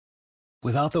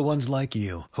Without the ones like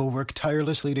you, who work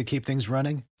tirelessly to keep things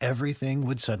running, everything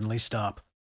would suddenly stop.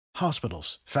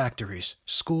 Hospitals, factories,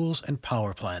 schools, and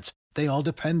power plants, they all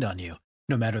depend on you.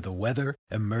 No matter the weather,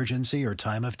 emergency, or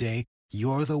time of day,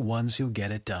 you're the ones who get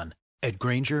it done. At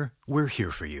Grainger, we're here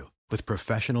for you with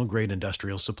professional-grade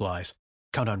industrial supplies.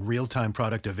 Count on real-time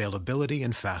product availability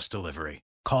and fast delivery.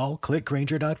 Call, click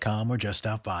Grainger.com, or just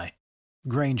stop by.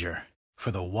 Grainger, for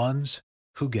the ones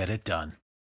who get it done.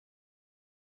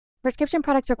 Prescription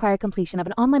products require completion of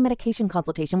an online medication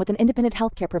consultation with an independent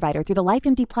healthcare provider through the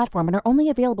LifeMD platform and are only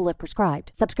available if prescribed.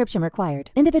 Subscription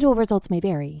required. Individual results may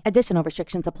vary. Additional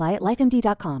restrictions apply at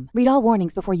lifemd.com. Read all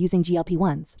warnings before using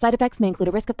GLP-1s. Side effects may include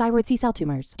a risk of thyroid C-cell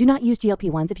tumors. Do not use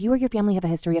GLP-1s if you or your family have a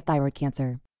history of thyroid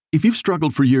cancer. If you've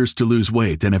struggled for years to lose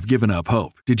weight and have given up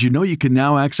hope, did you know you can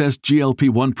now access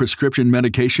GLP-1 prescription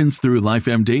medications through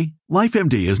LifeMD?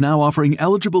 LifeMD is now offering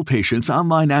eligible patients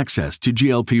online access to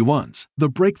GLP-1s, the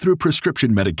breakthrough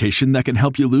prescription medication that can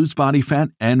help you lose body fat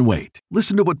and weight.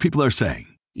 Listen to what people are saying.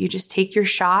 You just take your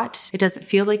shot. It doesn't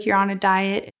feel like you're on a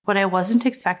diet. What I wasn't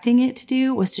expecting it to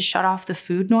do was to shut off the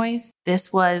food noise.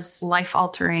 This was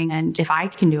life-altering, and if I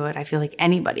can do it, I feel like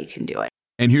anybody can do it.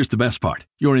 And here's the best part.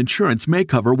 Your insurance may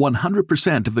cover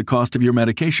 100% of the cost of your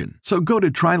medication. So go to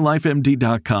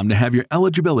TryLifeMD.com to have your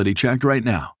eligibility checked right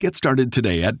now. Get started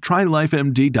today at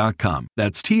TryLifeMD.com.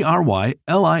 That's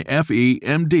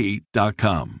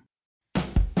TryLifeMD.com.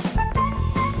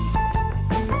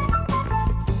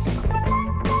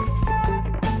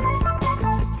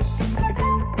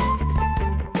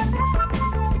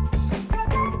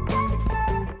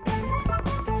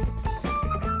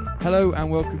 Hello and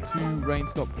welcome to Rain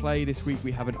Stop Play. This week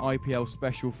we have an IPL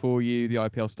special for you. The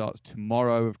IPL starts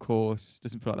tomorrow, of course.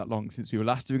 Doesn't feel like that long since we were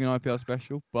last doing an IPL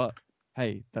special, but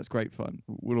hey, that's great fun.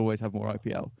 We'll always have more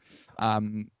IPL.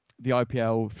 The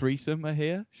IPL threesome are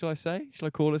here, shall I say? Shall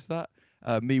I call us that?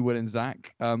 Me, Will, and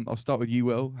Zach. I'll start with you,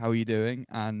 Will. How are you doing?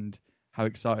 And how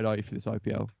excited are you for this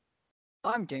IPL?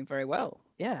 I'm doing very well.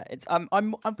 Yeah, it's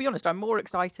I'll be honest, I'm more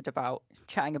excited about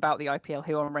chatting about the IPL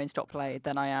here on Rain Stop Play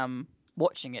than I am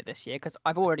watching it this year, because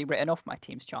I've already written off my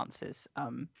team's chances.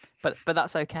 But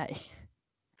that's okay.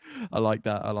 I like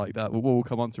that. We'll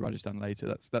come on to Rajasthan later.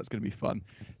 That's going to be fun.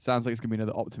 Sounds like it's going to be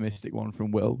another optimistic one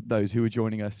from Will. Those who are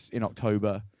joining us in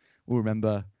October will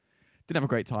remember didn't have a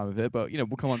great time of it, but we'll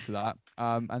come on to that.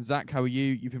 And Zach, how are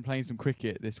you? You've been playing some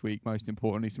cricket this week, most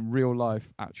importantly, some real life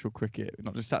actual cricket. We're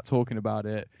not just sat talking about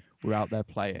it. We're out there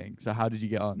playing. So how did you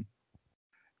get on?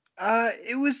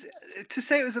 It was, to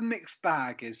say it was a mixed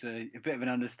bag is a bit of an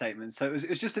understatement. So it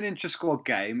was just an intra-squad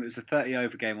game. It was a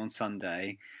 30-over game on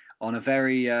Sunday on a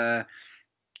very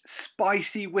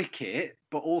spicy wicket,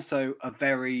 but also a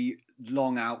very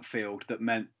long outfield that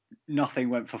meant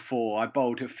nothing went for four. I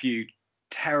bowled a few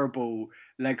terrible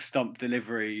leg stump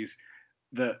deliveries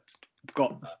that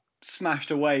got smashed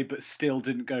away, but still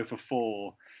didn't go for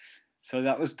four. So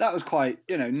that was quite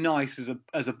nice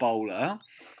as a bowler.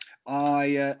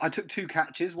 I took two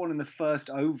catches, one in the first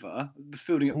over,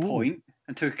 fielding at point,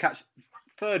 and took a catch.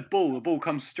 Third ball, the ball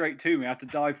comes straight to me. I had to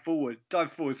dive forward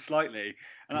slightly,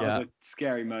 and that was a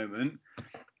scary moment.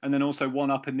 And then also one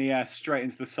up in the air, straight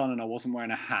into the sun, and I wasn't wearing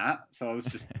a hat, so I was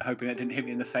just hoping it didn't hit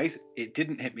me in the face. It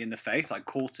didn't hit me in the face. I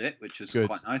caught it, which was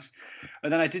quite nice.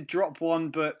 And then I did drop one,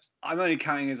 but I'm only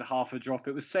counting as a half a drop.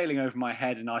 It was sailing over my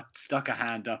head, and I stuck a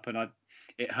hand up, and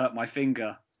it hurt my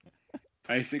finger.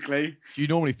 Basically. Do you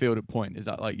normally field at point? Is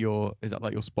that like your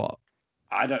spot?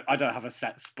 I don't have a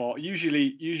set spot.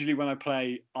 Usually when I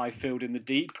play, I field in the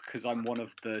deep because I'm one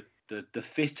of the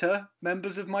fitter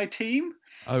members of my team.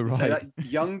 Oh right. So that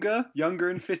younger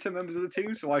and fitter members of the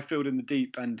team. So I field in the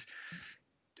deep and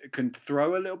can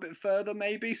throw a little bit further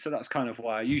maybe. So that's kind of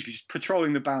why I usually just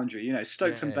patrolling the boundary.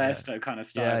 Stokes and Bairstow kind of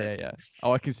style. Yeah.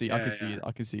 Oh, I can see you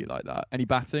like that. Any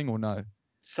batting or no?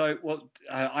 So,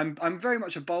 I'm very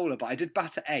much a bowler, but I did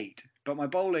bat at 8. But my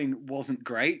bowling wasn't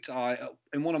great.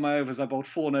 In one of my overs, I bowled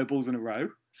 4 no balls in a row.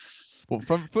 What,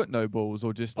 front foot no balls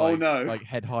or just like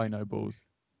head high no balls?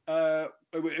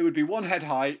 It would be one head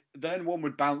high, then one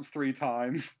would bounce 3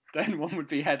 times, then one would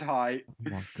be head high.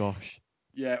 Oh my gosh.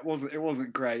 Yeah, it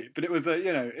wasn't great, but it was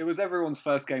it was everyone's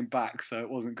first game back, so it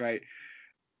wasn't great.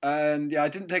 And yeah, I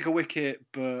didn't take a wicket,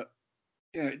 but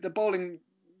the bowling.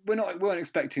 We weren't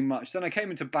expecting much. Then I came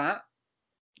into bat,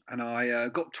 and I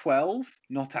got 12,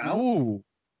 not out. Ooh,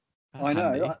 I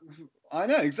know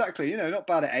exactly. Not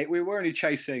bad at 8. We were only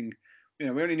chasing. We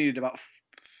only needed about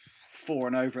 4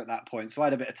 and over at that point, so I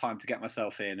had a bit of time to get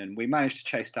myself in, and we managed to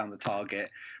chase down the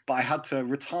target. But I had to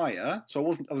retire,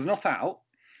 so I was not out,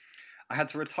 I had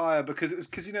to retire because it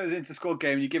was an inter-squad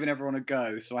game and you're giving everyone a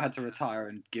go. So I had to retire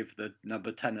and give the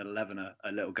number 10 and 11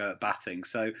 a little go at batting.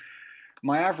 So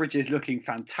my average is looking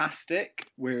fantastic.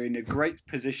 We're in a great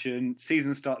position.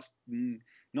 Season starts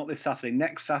not this Saturday,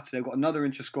 next Saturday. I've got another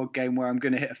inter-squad game where I'm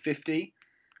going to hit a 50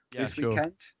 this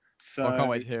weekend. So I can't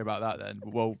wait to hear about that then.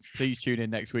 Well, please tune in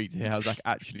next week to hear how Zach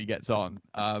actually gets on.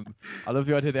 I love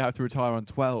the idea they have to retire on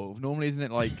 12. Normally, isn't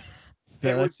it like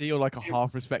 30 or like a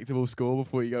half respectable score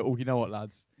before you go, oh, you know what,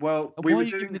 lads? Well, why are you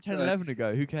giving the 10-11 a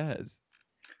go? Who cares?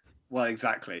 Well,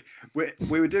 exactly.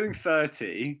 We were doing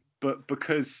 30, but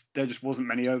because there just wasn't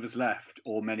many overs left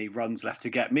or many runs left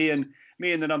to get, me and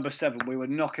the number 7, we were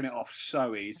knocking it off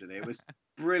so easily. It was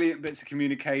brilliant bits of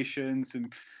communication,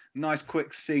 some nice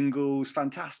quick singles,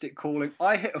 fantastic calling.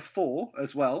 I hit a 4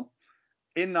 as well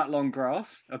in that long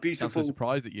grass. A beautiful. I'm so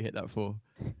surprised that you hit that 4.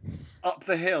 Up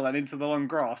the hill and into the long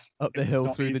grass. Up the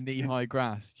hill through the knee-high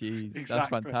grass. Jeez, exactly. That's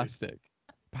fantastic.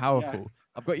 Powerful.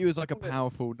 Yeah. I've got you as like a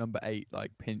powerful number 8,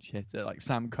 like pinch hitter, like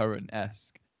Sam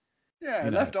Curran-esque. Yeah,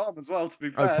 left arm as well, to be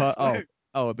fair.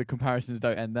 Oh, the comparisons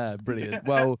don't end there. Brilliant.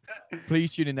 Well,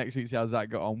 please tune in next week to see how Zach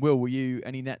got on. Will, were you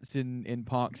any nets in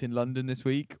parks in London this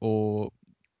week? Or,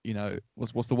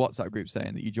 what's the WhatsApp group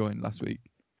saying that you joined last week?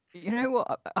 You know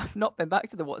what? I've not been back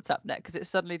to the WhatsApp net because it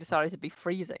suddenly decided to be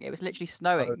freezing. It was literally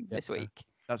snowing this week.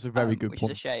 That's a very good point.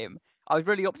 Which is a shame. I was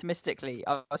really optimistically.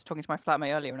 I was talking to my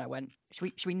flatmate earlier, and I went,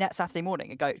 "Should we net Saturday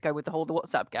morning and go with the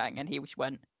WhatsApp gang?" And he just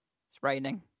went, "It's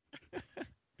raining."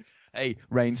 Hey,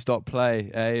 rain stop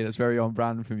play. Hey, that's very on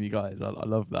brand from you guys. I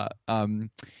love that.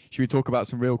 Should we talk about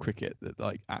some real cricket that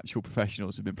like actual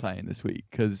professionals have been playing this week?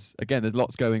 Because again, there's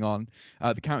lots going on.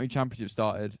 The county championship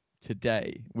started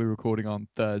today. We're recording on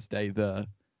Thursday, the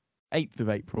 8th of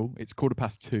April. It's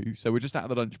 2:15, so we're just out of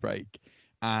the lunch break,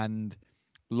 and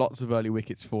lots of early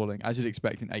wickets falling, as you'd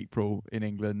expect in April in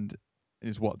England.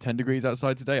 It's 10 degrees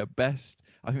outside today at best.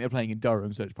 I think they're playing in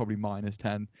Durham, so it's probably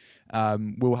 -10.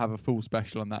 We'll have a full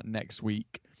special on that next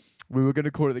week. We were going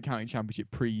to call it the county championship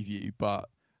preview, but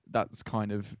that's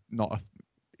kind of not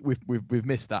we've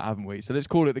missed that, haven't we? So let's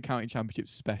call it the county championship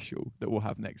special that we'll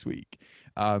have next week.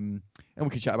 And we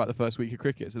can chat about the first week of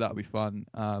cricket, so that'll be fun.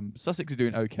 Sussex are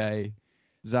doing okay.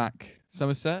 Zach,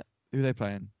 Somerset, who are they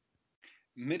playing?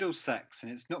 Middlesex,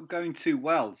 and it's not going too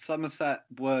well.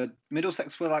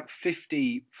 Middlesex were like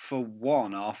 50 for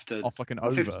 1 after off like an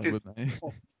over, weren't they?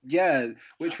 Yeah,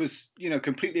 which was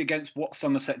completely against what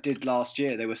Somerset did last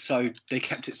year. They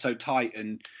kept it so tight,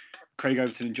 and Craig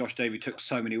Overton and Josh Davey took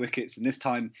so many wickets. And this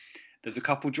time, there's a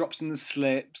couple drops in the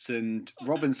slips, and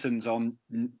Robinson's on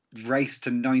race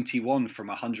to 91 from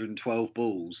 112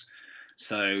 balls.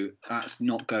 So that's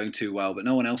not going too well, but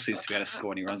no one else seems to be able to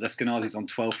score any runs. Eskenazi's on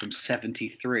 12 from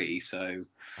 73, so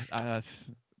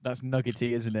that's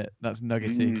nuggety, isn't it? That's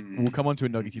nuggety. We'll come on to a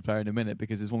nuggety player in a minute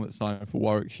because there's one that's signed for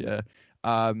Warwickshire.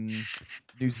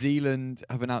 New Zealand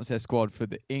have announced their squad for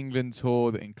the England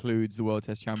tour that includes the World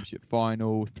Test Championship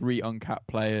final, 3 uncapped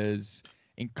players,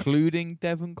 including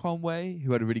Devon Conway,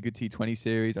 who had a really good T20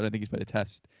 series. I don't think he's played a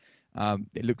test.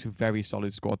 It looks a very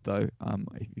solid squad, though.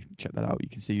 If you can check that out, you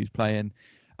can see who's playing.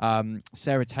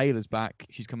 Sarah Taylor's back.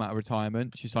 She's come out of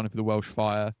retirement. She's signing for the Welsh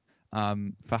Fire.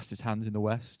 Fastest hands in the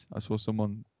West. I saw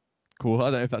someone call her.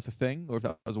 I don't know if that's a thing or if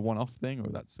that was a one-off thing or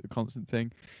if that's a constant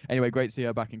thing. Anyway, great to see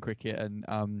her back in cricket, and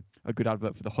a good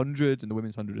advert for the 100 and the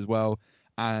women's 100 as well.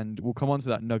 And we'll come on to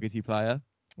that nuggety player,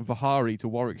 Vihari to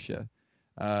Warwickshire.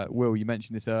 Will, you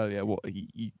mentioned this earlier. What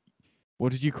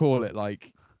did you call it?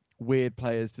 Like weird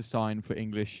players to sign for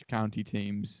English county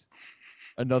teams.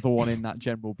 Another one in that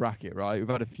general bracket, right? We've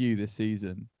had a few this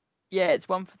season. Yeah, it's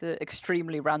one for the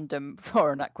extremely random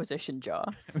foreign acquisition jar,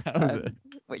 That was it.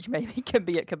 which maybe could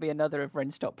be another of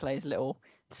Rainstop Play's little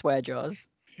swear jars.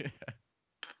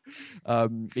 Yeah.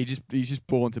 He's just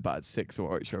born to bat at 6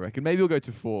 or 8, I reckon. Maybe he'll go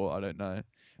to 4. I don't know.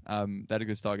 They had a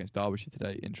good start against Derbyshire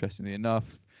today, interestingly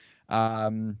enough.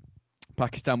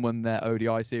 Pakistan won their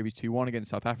ODI series 2-1 against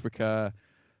South Africa.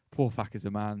 Poor Fakkers,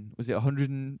 man. Was it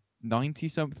 190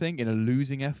 something in a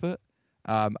losing effort?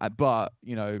 But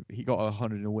he got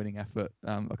 100 in a winning effort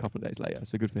a couple of days later,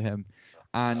 so good for him.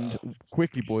 And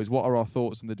quickly, boys, what are our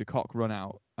thoughts on the de Kock run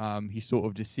out? He sort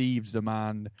of deceives the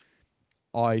man.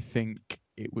 I think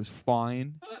it was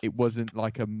fine. It wasn't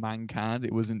like a man-can.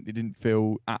 It didn't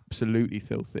feel absolutely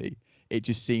filthy. It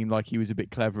just seemed like he was a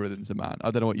bit cleverer than Zaman.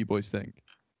 I don't know what you boys think.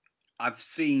 I've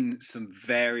seen some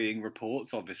varying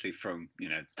reports, obviously, from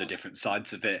the different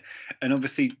sides of it, and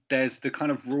obviously there's the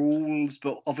kind of rules,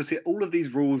 but obviously all of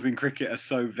these rules in cricket are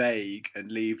so vague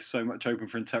and leave so much open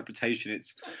for interpretation.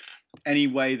 It's any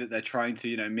way that they're trying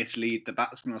to mislead the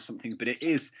batsman or something, but it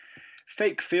is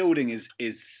fake fielding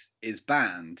is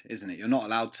banned, isn't it? You're not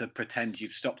allowed to pretend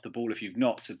you've stopped the ball if you've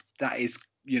not. So that is,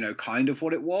 kind of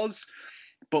what it was.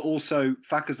 But also,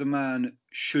 Fakazaman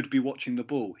should be watching the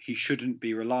ball. He shouldn't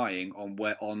be relying on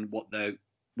what the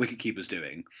wicketkeeper's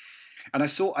doing. And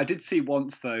I did see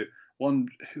once though,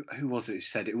 who was it who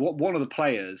said it? One of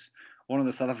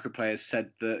the South Africa players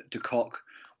said that de Kock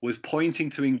was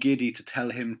pointing to Ngidi to tell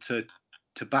him to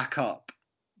back up,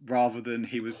 rather than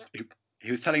he was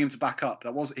telling him to back up.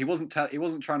 He wasn't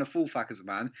trying to fool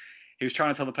Fakazaman. He was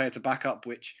trying to tell the player to back up,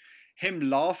 which him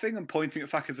laughing and pointing at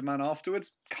Fakazaman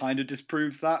afterwards kind of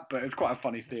disproves that. But it's quite a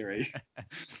funny theory.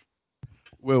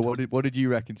 Will, what did you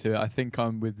reckon to it? I think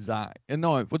I'm with Zach.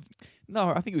 No,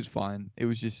 I think it was fine. It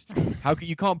was just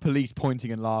you can't police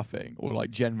pointing and laughing or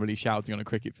like generally shouting on a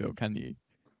cricket field, can you?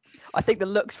 I think the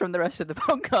looks from the rest of the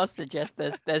podcast suggest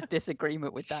there's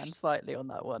disagreement with Dan slightly on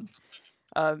that one.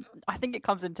 I think it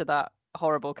comes into that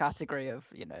horrible category of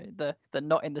the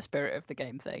not in the spirit of the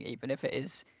game thing, even if it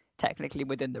is technically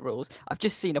within the rules. I've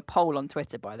just seen a poll on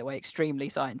Twitter, by the way, extremely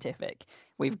scientific.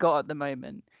 We've got at the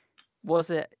moment, was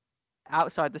it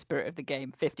outside the spirit of the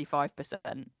game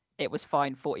 55%? It was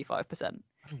fine 45%.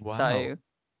 Wow. So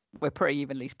we're pretty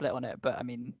evenly split on it. But I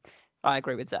mean, I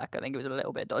agree with Zach. I think it was a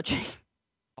little bit dodgy.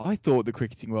 I thought the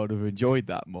cricketing world would have enjoyed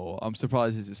that more. I'm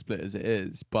surprised it's as split as it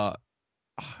is, but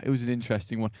it was an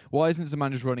interesting one. Why isn't the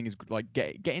man just running his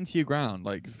get into your ground?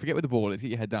 Like, forget with the ball, let's get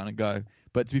your head down and go.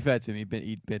 But to be fair to him,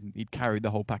 he'd carried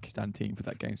the whole Pakistan team for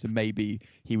that game, so maybe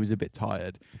he was a bit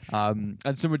tired. And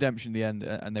some redemption in the end,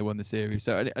 and they won the series.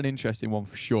 So an interesting one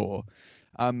for sure.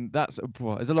 There's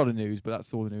a lot of news, but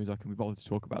that's all the news I can be bothered to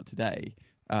talk about today.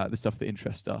 The stuff that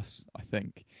interests us, I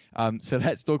think. So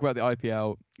let's talk about the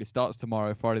IPL. It starts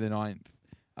tomorrow, Friday the 9th.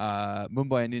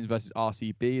 Mumbai Indians versus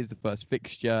RCB is the first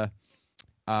fixture.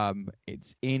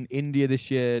 It's in India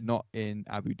this year, not in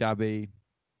Abu Dhabi.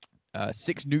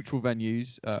 6 neutral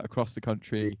venues across the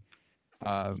country.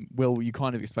 Will, you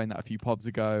kind of explained that a few pods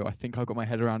ago. I think I've got my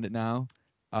head around it now,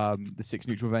 the 6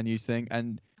 neutral venues thing.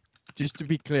 And just to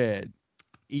be clear,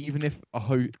 even if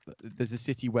there's a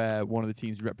city where one of the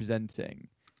teams is representing,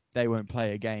 they won't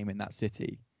play a game in that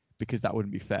city because that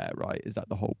wouldn't be fair, right? Is that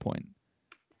the whole point?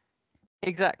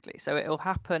 Exactly. So it'll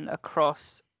happen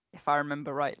across, if I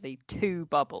remember rightly, 2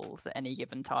 bubbles at any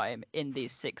given time in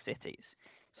these 6 cities.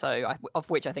 So of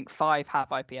which I think 5 have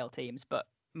IPL teams, but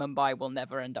Mumbai will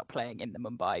never end up playing in the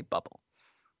Mumbai bubble.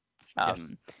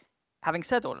 Yes. Having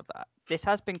said all of that, this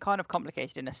has been kind of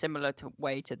complicated in a similar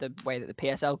way to the way that the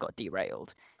PSL got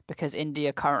derailed, because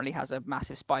India currently has a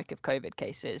massive spike of COVID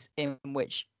cases, in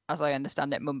which, as I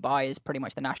understand it, Mumbai is pretty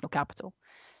much the national capital.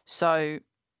 So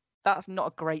that's not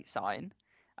a great sign.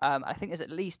 I think there's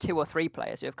at least 2 or 3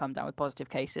 players who have come down with positive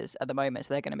cases at the moment,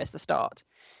 so they're going to miss the start.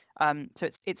 So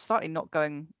it's slightly not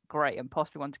going great, and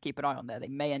possibly one to keep an eye on there. They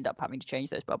may end up having to change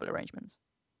those bubble arrangements.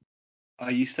 Are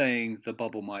you saying the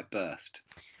bubble might burst?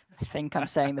 I think I'm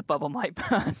saying the bubble might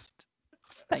burst.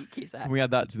 Thank you, Zach. Can we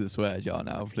add that to the swear jar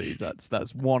now, please?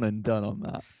 That's one and done on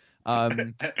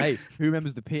that. Hey, who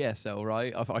remembers the PSL,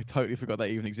 right? I totally forgot that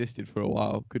even existed for a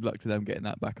while. Good luck to them getting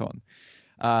that back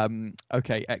on.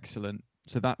 Okay, excellent.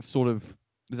 So that's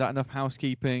is that enough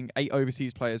housekeeping? 8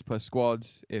 overseas players per squad,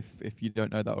 if you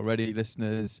don't know that already,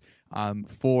 listeners.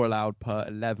 4 allowed per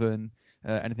 11.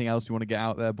 Anything else you want to get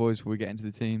out there, boys, before we get into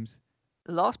the teams?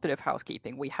 Last bit of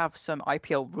housekeeping, we have some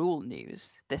IPL rule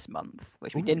news this month,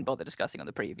 which we didn't bother discussing on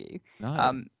the preview.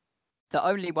 No. The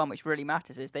only one which really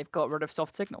matters is they've got rid of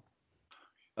soft signal.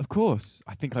 Of course.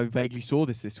 I think I vaguely saw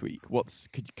this week.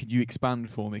 Could you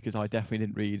expand for me? Because I definitely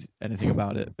didn't read anything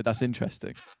about it, but that's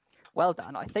interesting. Well,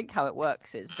 Dan, I think how it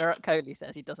works is Virat Kohli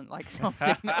says he doesn't like soft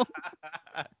signal.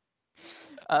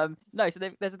 No,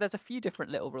 so there's a few different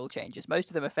little rule changes. Most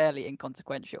of them are fairly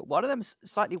inconsequential. One of them is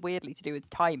slightly weirdly to do with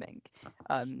timing.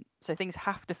 So things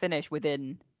have to finish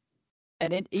within,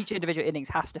 and each individual innings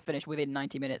has to finish within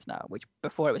 90 minutes now, which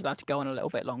before it was allowed to go on a little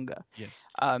bit longer. Yes.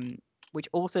 Which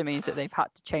also means that they've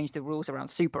had to change the rules around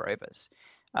super overs.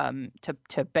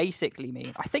 To basically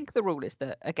mean, I think the rule is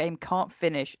that a game can't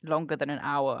finish longer than an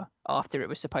hour after it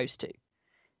was supposed to.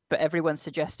 But everyone's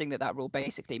suggesting that rule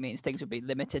basically means things would be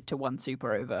limited to 1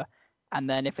 super over, and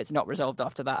then if it's not resolved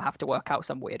after that, have to work out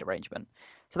some weird arrangement.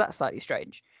 So that's slightly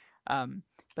strange.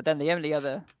 But then the only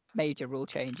other major rule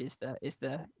change is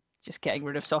the just getting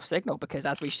rid of soft signal, because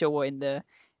as we saw in the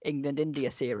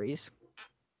England-India series,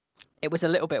 it was a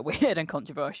little bit weird and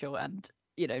controversial, and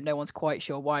no one's quite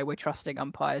sure why we're trusting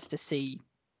umpires to see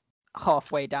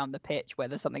halfway down the pitch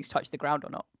whether something's touched the ground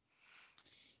or not.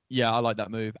 Yeah, I like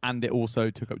that move. And it also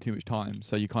took up too much time.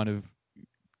 So you kind of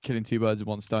killing two birds with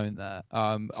one stone there.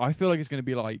 I feel like it's going to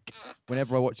be like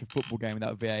whenever I watch a football game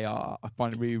without VAR, I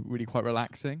find it really, really quite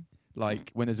relaxing.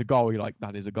 Like when there's a goal, you're like,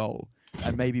 that is a goal.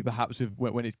 And maybe perhaps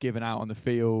when it's given out on the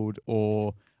field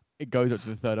or it goes up to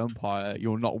the third umpire,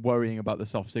 you're not worrying about the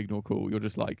soft signal call. You're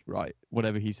just like, right,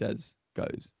 whatever he says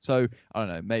goes. So I don't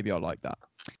know. Maybe I like that.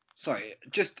 Sorry,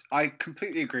 I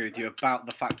completely agree with you about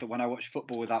the fact that when I watch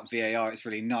football without VAR, it's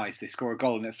really nice. They score a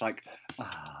goal and it's like,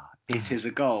 it is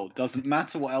a goal. Doesn't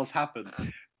matter what else happens.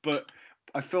 But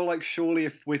I feel like surely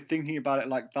if we're thinking about it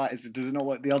like that, does it not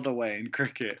work the other way in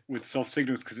cricket with soft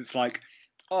signals? Because it's like,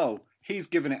 oh, he's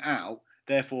given it out,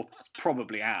 therefore it's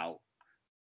probably out.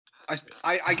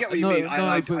 I get what you mean.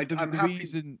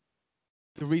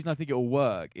 The reason I think it will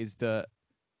work is that,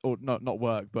 or not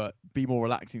work, but be more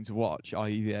relaxing to watch,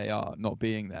 i.e. VAR not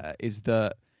being there, is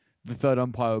that the third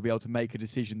umpire will be able to make a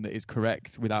decision that is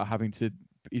correct without having to.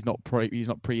 He's not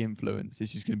pre-influenced.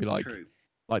 It's just going to be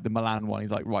like the Milan one.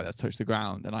 He's like, right, let's touch the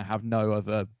ground, and I have no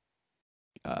other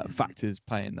factors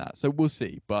playing that. So we'll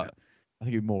see, but I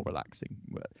think it'd be more relaxing.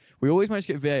 We always manage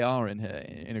to get VAR in here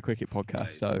in a cricket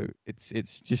podcast, so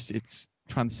it's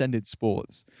transcended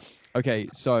sports. Okay,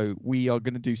 so we are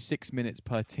going to do 6 minutes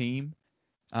per team.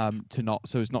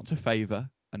 So as not to favour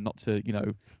and not to,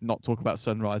 not talk about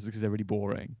sunrises because they're really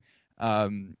boring.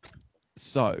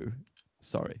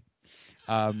 Sorry.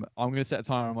 I'm going to set a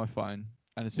timer on my phone,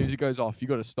 and as soon as it goes off, you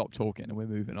got to stop talking, and we're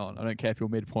moving on. I don't care if you're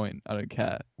midpoint. I don't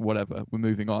care. Whatever. We're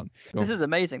moving on. This is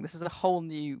amazing. This is a whole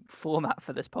new format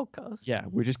for this podcast. Yeah,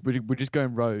 we're just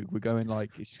going rogue. We're going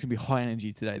like it's just gonna be high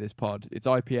energy today. This pod. It's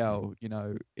IPL.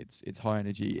 It's high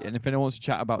energy. And if anyone wants to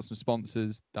chat about some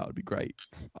sponsors, that would be great.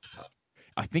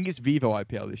 I think it's Vivo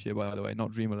IPL this year, by the way,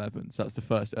 not Dream 11. So that's the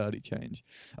first early change.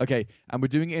 Okay, and we're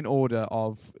doing it in order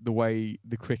of the way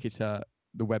the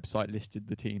website listed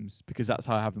the teams, because that's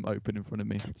how I have them open in front of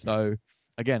me. So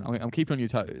again, I'm keeping on your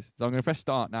toes. So I'm going to press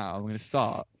start now. I'm going to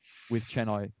start with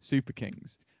Chennai Super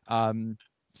Kings.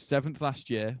 7th last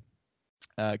year,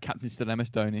 captain still MS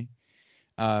Dhoni.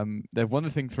 They've won the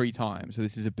thing 3 times, so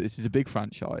this is a big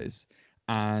franchise.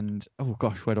 And oh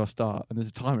gosh, where do I start? And there's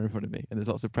a timer in front of me, and there's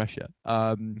lots of pressure.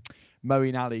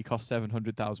 Moeen Ali cost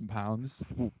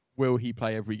 £700,000. Will he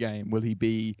play every game? Will he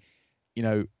be,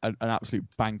 an absolute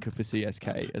banker for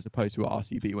CSK as opposed to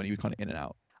RCB when he was kind of in and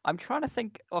out? I'm trying to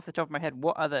think off the top of my head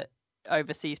what other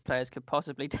overseas players could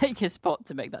possibly take his spot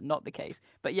to make that not the case.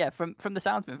 But yeah, from the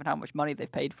sounds of it, from how much money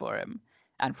they've paid for him,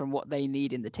 and from what they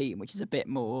need in the team, which is a bit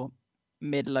more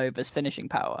middle overs finishing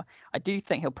power, I do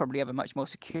think he'll probably have a much more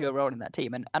secure role in that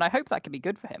team, and I hope that can be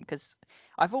good for him, because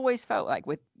I've always felt like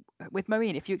with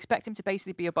Moeen, if you expect him to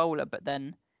basically be a bowler but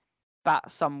then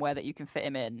bat somewhere that you can fit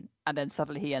him in, and then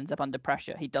suddenly he ends up under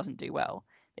pressure, he doesn't do well.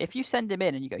 If you send him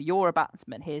in and you go, you're a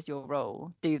batsman, here's your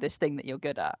role, do this thing that you're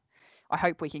good at, I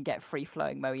hope we can get free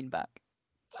flowing Moeen back.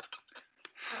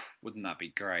 Wouldn't that be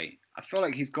great? I feel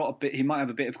like he might have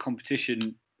a bit of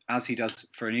competition as he does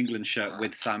for an England shirt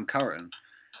with Sam Curran.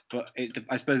 But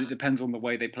I suppose it depends on the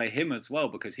way they play him as well,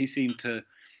 because he seemed to,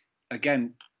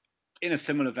 again, in a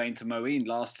similar vein to Moeen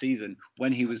last season,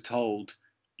 when he was told,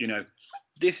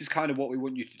 this is kind of what we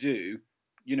want you to do,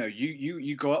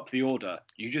 you go up the order,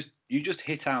 you just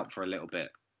hit out for a little bit.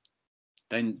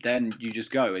 Then you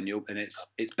just go and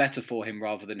it's better for him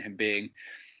rather than him being,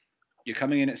 you're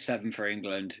coming in at 7 for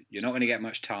England, you're not going to get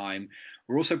much time.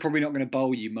 We're also probably not going to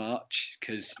bowl you much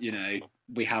because,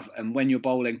 we have, and when you're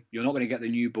bowling, you're not going to get the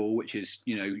new ball, which is,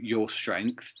 your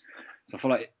strength. So I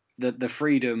feel like the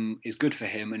freedom is good for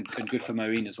him and good for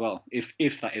Moeen as well,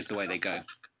 if that is the way they go.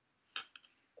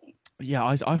 Yeah,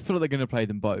 I feel like they're going to play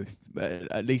them both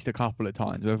at least a couple of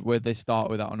times. Whether they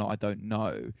start with that or not, I don't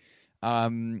know.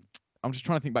 I'm just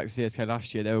trying to think back to CSK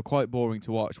last year. They were quite boring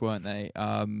to watch, weren't they?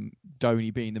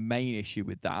 Dhoni being the main issue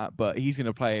with that, but he's going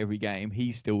to play every game.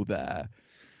 He's still there.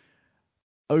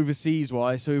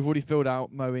 Overseas-wise, so we've already filled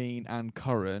out Moeen and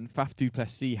Curran. Faf du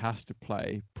Plessis has to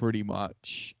play pretty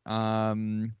much.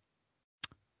 Trying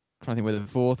to think where the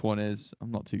fourth one is.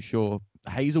 I'm not too sure.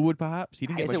 Hazelwood, perhaps? He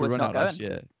didn't get much of a run out last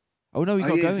year. Oh, no, he's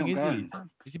not going, is he?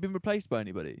 Has he been replaced by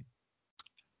anybody?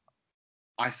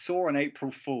 I saw on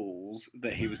April Fool's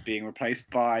that he was being replaced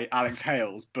by Alex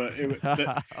Hales, but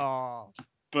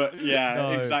but yeah,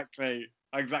 no. Exactly.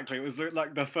 It was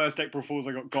like the first April Fool's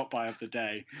I got by of the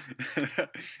day.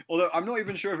 Although I'm not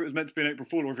even sure if it was meant to be an April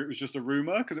Fool or if it was just a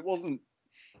rumor, because it wasn't.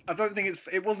 I don't think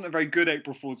it wasn't a very good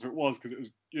April Fool's if it was, because it was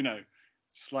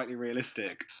slightly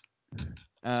realistic.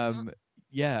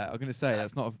 Yeah, I'm gonna say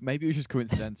that's not. Maybe it was just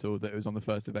coincidental that it was on the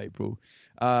 1st of April.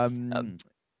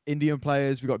 Indian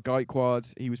players, we've got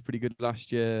Gaikwad. He was pretty good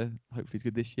last year. Hopefully he's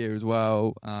good this year as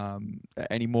well.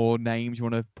 Any more names you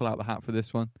want to pull out the hat for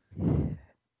this one?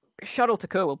 Shuttle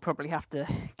Takur will probably have to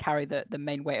carry the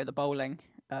main weight of the bowling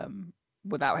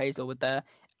without Hazelwood there.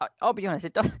 I'll be honest,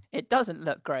 it doesn't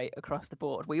look great across the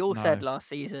board. We all said last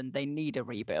season they need a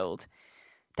rebuild.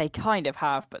 They kind of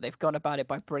have, but they've gone about it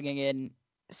by bringing in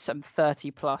some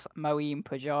 30-plus Moeen,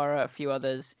 Pujara, a few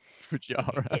others.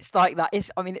 Pujara. It's like that.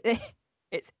 It's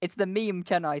the meme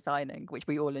Chennai signing, which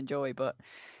we all enjoy, but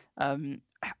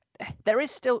there is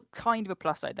still kind of a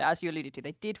plus side there. As you alluded to,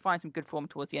 they did find some good form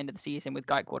towards the end of the season with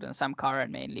Gaikwad and Sam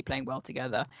Curran mainly playing well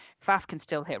together. Faf can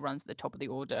still hit runs at the top of the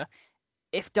order.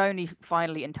 If Dhoni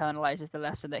finally internalizes the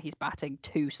lesson that he's batting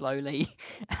too slowly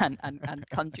and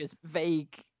conjures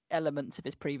vague elements of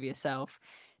his previous self,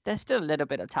 there's still a little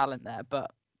bit of talent there,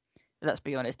 but let's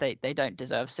be honest, they don't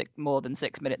deserve more than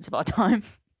 6 minutes of our time.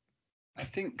 I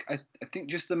think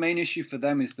just the main issue for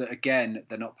them is that, again,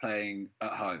 they're not playing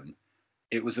at home.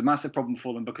 It was a massive problem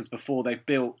for them because before they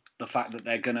built the fact that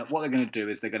what they're gonna do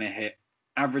is they're gonna hit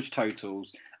average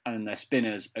totals, and their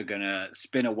spinners are gonna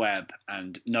spin a web,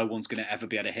 and no one's gonna ever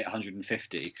be able to hit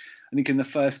 150. I think in the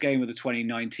first game of the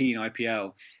 2019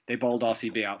 IPL, they bowled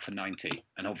RCB out for 90,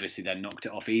 and obviously then knocked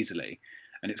it off easily.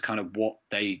 And it's kind of what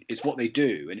they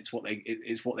do, and it's what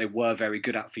they were very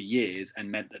good at for years,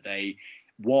 and meant that they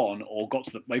won or got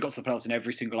to the playoffs in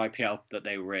every single IPL that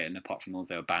they were in, apart from the ones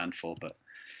they were banned for. But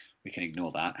we can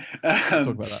ignore that. Talk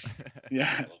about that.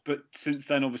 Yeah, but since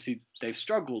then, obviously they've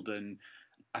struggled, and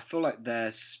I feel like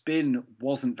their spin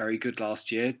wasn't very good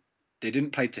last year. They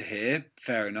didn't play Tahir,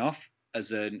 fair enough. It's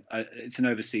an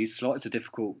overseas slot. It's a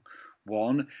difficult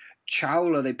one.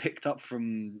 Chawla they picked up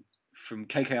from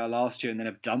KKR last year and then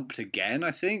have dumped again,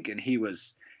 I think, and he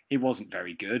wasn't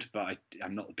very good, but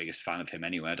I'm not the biggest fan of him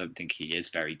anyway. I don't think he is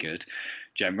very good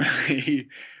generally.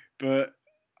 But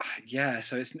yeah,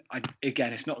 so it's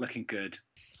not looking good.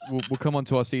 We'll come on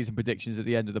to our season predictions at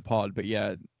the end of the pod, but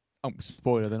yeah,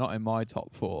 spoiler, they're not in my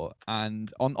top 4.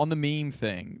 And on the meme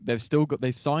thing, they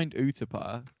signed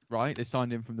Uthapar, right? They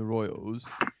signed him from the Royals.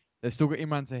 They've still got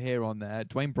Imran Tahir on there.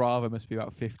 Dwayne Bravo must be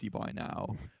about 50 by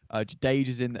now. Jadeja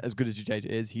is in as good as Jadeja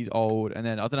is. He's old. And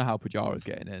then I don't know how Pujara's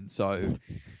getting in. So,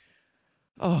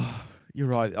 you're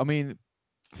right. I mean,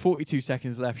 42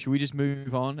 seconds left. Should we just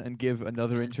move on and give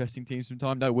another interesting team some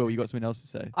time? No, Will, you got something else to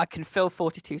say? I can fill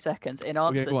 42 seconds. In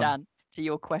answer, Dan, to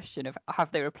your question of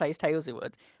have they replaced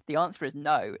Hazelwood, the answer is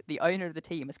no. The owner of the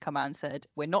team has come out and said,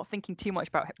 we're not thinking too much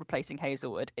about replacing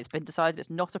Hazelwood. It's been decided it's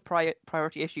not a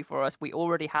priority issue for us. We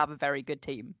already have a very good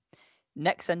team.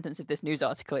 Next sentence of this news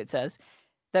article, it says,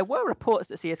 there were reports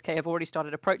that CSK have already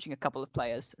started approaching a couple of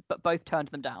players, but both turned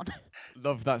them down.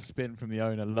 Love that spin from the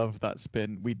owner. Love that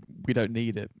spin. We don't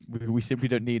need it. We simply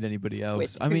don't need anybody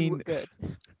else. I mean, good.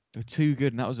 They're too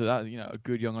good, and that was a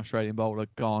good young Australian bowler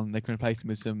gone. They can replace him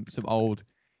with some old,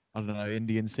 I don't know,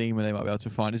 Indian seamer they might be able to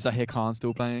find. Is Zahir Khan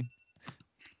still playing?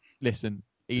 Listen,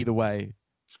 either way,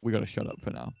 we got to shut up for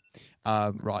now.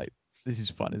 Right. This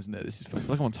is fun, isn't it? This is fun. I feel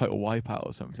like I'm on Total Wipeout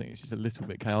or something. It's just a little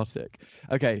bit chaotic.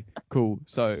 Okay, cool.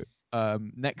 So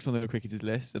next on the cricketers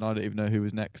list, and I don't even know who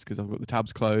was next because I've got the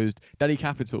tabs closed. Delhi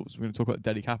Capitals. We're going to talk about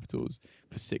Delhi Capitals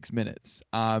for 6 minutes.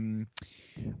 I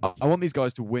want these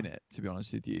guys to win it, to be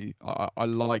honest with you. I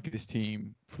like this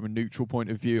team from a neutral point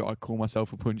of view. I call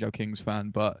myself a Punjab Kings fan,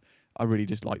 but I really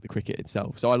just like the cricket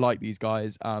itself. So I like these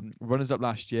guys. Runners up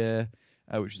last year,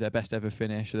 which was their best ever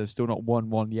finish. So they've still not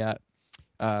won one yet.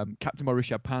 Captain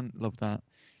Rishabh Pant, love that.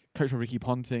 Coach Ricky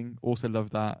Ponting, also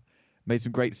love that. Made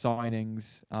some great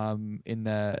signings in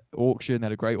their auction. They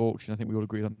had a great auction. I think we all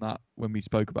agreed on that when we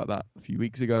spoke about that a few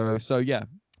weeks ago. So yeah,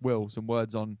 Will, some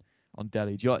words on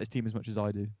Delhi. Do you like this team as much as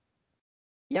I do?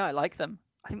 Yeah, I like them.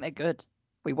 I think they're good.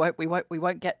 We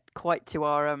won't get quite to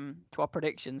our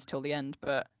predictions till the end,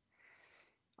 but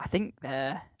I think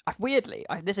they're weirdly.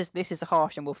 This is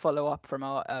harsh, and we'll follow up from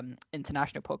our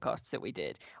international podcasts that we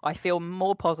did. I feel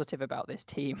more positive about this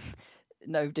team.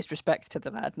 No disrespect to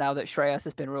the lad, now that Shreyas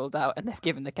has been ruled out and they've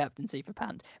given the captaincy for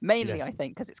Pant. Mainly, yes. I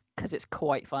think because it's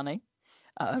quite funny,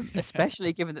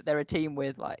 especially given that they're a team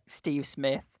with like Steve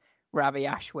Smith, Ravi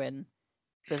Ashwin.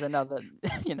 There's another,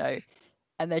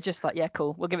 and they're just like, yeah,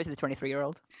 cool. We'll give it to the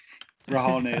 23-year-old.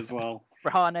 Rahane as well.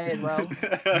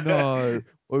 No.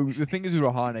 Well, the thing is with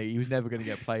Rahane, he was never going to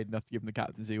get played enough to give him the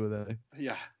captaincy, were they?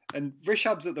 Yeah. And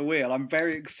Rishabh's at the wheel. I'm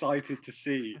very excited to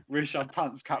see Rishabh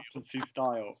Pant's captaincy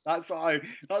style. That's what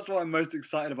I'm most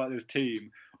excited about this team.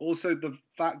 Also, the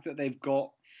fact that they've got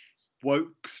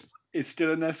Wokes is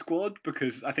still in their squad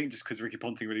because Ricky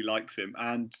Ponting really likes him,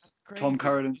 and Tom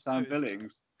Curran and Sam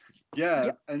Billings.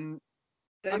 Yeah, and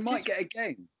they might get a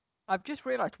game. I've just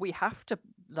realised we have to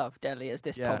love Delhi as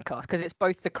this Yeah. podcast because it's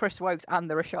both the Chris Wokes and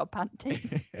the Rashad Pant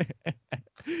team.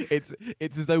 it's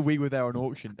as though we were there on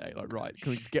auction day. Like, right,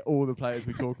 can we just get all the players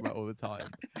we talk about all the time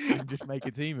and just make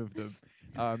a team of them?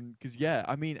 Because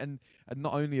I mean, and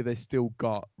not only have they still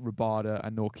got Rabada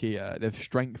and Norkia, they've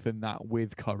strengthened that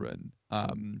with Curran,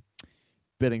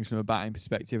 Billings from a batting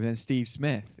perspective, and then Steve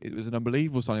Smith. It was an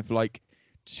unbelievable signing for like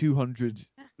 200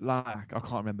 lakh. I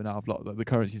can't remember now. I've got the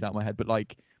currencies out of my head, but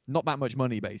like not that much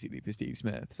money basically for Steve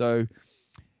Smith. So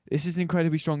this is an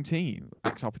incredibly strong team.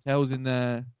 Axar Patel's in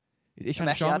there. Is Ishan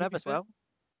Mesh Sharma Yadav as well.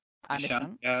 And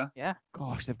Ishan, Ishan. yeah.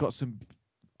 Gosh, they've got some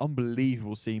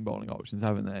unbelievable seam bowling options,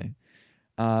 haven't they?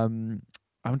 I'm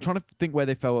trying to think where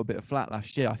they fell a bit flat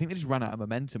last year. I think they just ran out of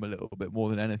momentum a little bit more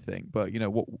than anything. But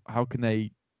how can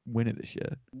they win it this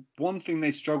year? One thing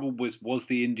they struggled with was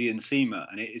the Indian seamer,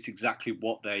 and it is exactly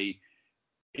what they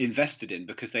invested in,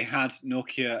 because they had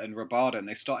Nokia and Rabada, and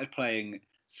they started playing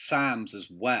Sams as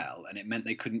well, and it meant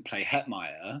they couldn't play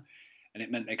Hetmeyer, and it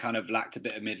meant they kind of lacked a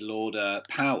bit of middle order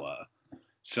power.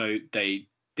 So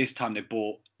this time they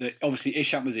bought, obviously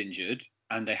Ishant was injured,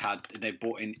 and they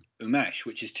bought in Umesh,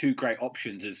 which is two great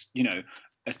options, as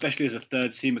especially as a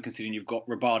third seamer, considering you've got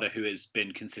Rabada, who has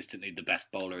been consistently the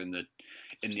best bowler in the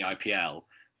IPL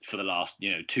for the last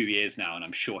 2 years now, and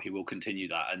I'm sure he will continue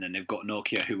that. And then they've got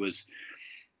Nokia, who was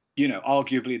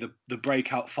arguably the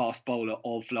breakout fast bowler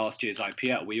of last year's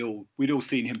IPL. We'd all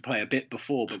seen him play a bit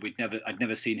before, but I'd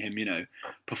never seen him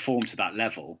perform to that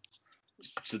level.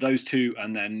 So those two,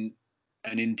 and then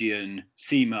an Indian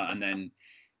seamer, and then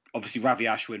obviously Ravi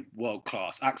Ashwin, world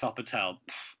class. Axar Patel,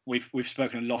 we've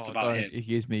spoken a lot about him. He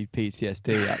gives me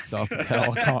PTSD. Axar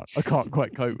Patel, I can't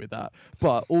quite cope with that.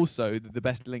 But also the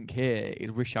best link here is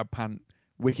Rishabh Pant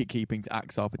wicket keeping to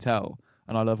Axar Patel,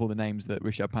 and I love all the names that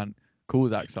Rishabh Pant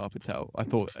calls Axar Patel. I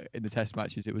thought in the test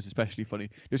matches it was especially funny,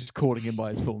 just calling him by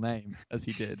his full name as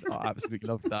he did. I absolutely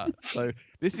loved that. So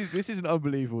this is an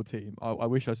unbelievable team. I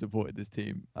wish I supported this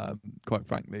team, quite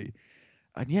frankly.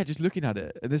 And yeah, just looking at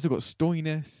it, and they've got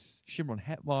Stoinis, Shimron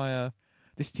Hetmeyer.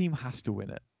 This team has to win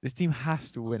it.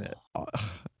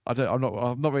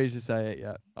 I'm not ready to say it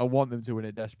yet. I want them to win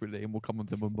it desperately, and we'll come on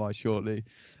to Mumbai shortly.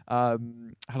 How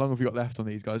long have we got left on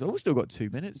these guys? Oh, we've still got 2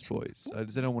 minutes, boys.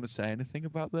 Does anyone want to say anything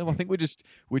about them? I think we're just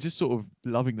sort of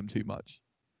loving them too much.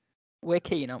 We're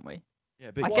keen, aren't we?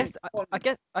 Yeah, I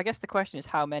guess the question is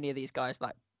how many of these guys,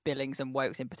 like Billings and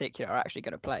Wokes in particular, are actually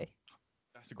going to play.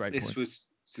 That's a great point. This was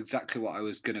exactly what I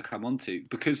was going to come on to,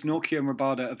 because Nokia and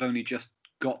Rabada have only just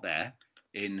got there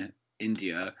in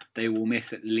India. They will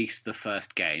miss at least the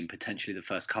first game, potentially the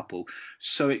first couple.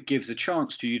 So it gives a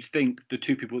chance to, you'd think the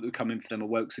two people that would come in for them are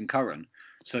Wokes and Curran.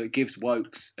 So it gives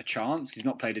Wokes a chance. He's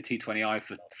not played a T20I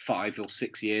for 5 or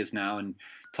 6 years now. And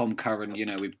Tom Curran,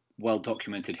 we've well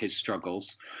documented his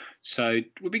struggles. So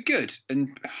it would be good.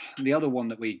 And the other one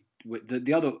that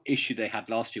the other issue they had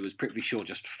last year was Prithvi Shaw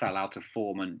just fell out of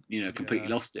form and completely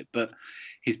lost it. But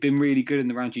he's been really good in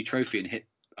the Ranji Trophy and hit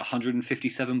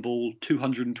 157 ball,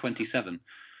 227.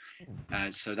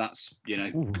 So that's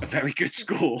a very good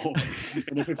score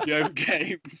in a 50 over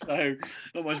game. So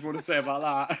not much more to say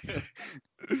about that.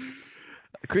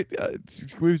 The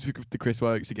Chris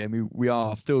Wokes again. We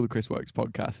are still the Chris Wokes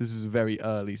podcast. This is a very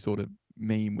early sort of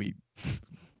meme we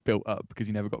built up because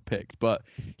he never got picked, but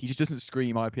he just doesn't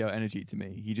scream IPL energy to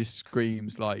me. He just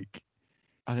screams like,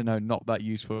 I don't know, not that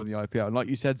useful in the IPL. And like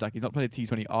you said, Zach, he's not played a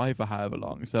T20I for however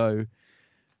long. So,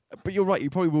 but you're right, you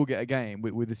probably will get a game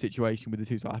with the situation with the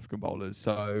two South African bowlers.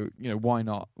 So, why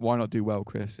not? Why not do well,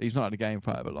 Chris? He's not had a game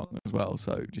for however long as well.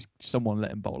 So just someone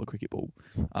let him bowl a cricket ball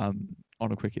on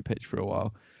a cricket pitch for a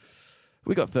while.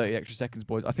 We got 30 extra seconds,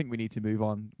 boys. I think we need to move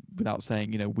on without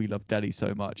saying, we love Delhi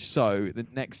so much. So the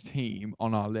next team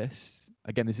on our list,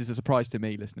 again, this is a surprise to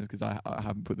me, listeners, because I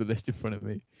haven't put the list in front of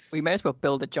me. We may as well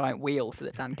build a giant wheel so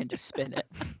that Dan can just spin it.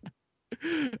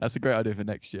 That's a great idea for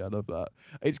next year. I love that.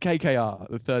 It's KKR.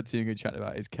 The third team we're going to chat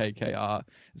about is KKR.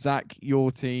 Zach,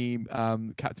 your team,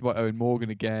 captained by Owen Morgan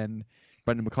again.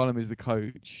 Brendan McCullum is the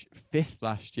coach. 5th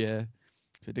last year.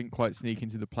 So it didn't quite sneak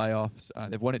into the playoffs.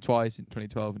 They've won it twice in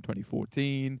 2012 and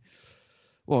 2014.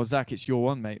 Well, Zach, it's your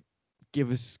one, mate. Give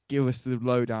us the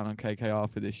lowdown on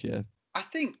KKR for this year. I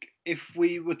think if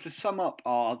we were to sum up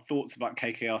our thoughts about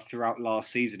KKR throughout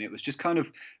last season, it was just kind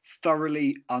of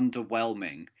thoroughly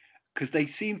underwhelming, because they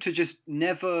seem to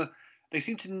never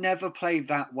play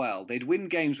that well. They'd win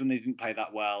games when they didn't play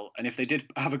that well, and if they did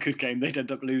have a good game, they'd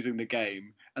end up losing the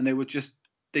game. And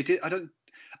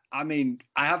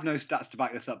I have no stats to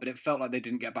back this up, but it felt like they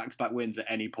didn't get back-to-back wins at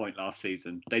any point last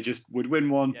season. They just would win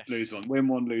one, lose one, win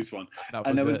one, lose one.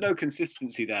 And there was no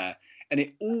consistency there. And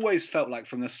it always felt like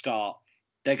from the start,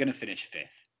 they're going to finish 5th.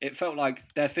 It felt like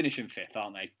they're finishing 5th,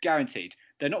 aren't they? Guaranteed.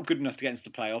 They're not good enough to get into the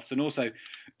playoffs, and also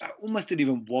I almost didn't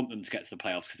even want them to get to the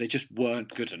playoffs because they just weren't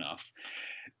good enough.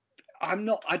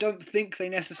 I don't think they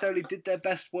necessarily did their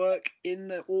best work in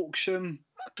the auction.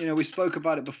 We spoke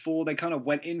about it before. They kind of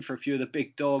went in for a few of the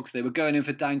big dogs. They were going in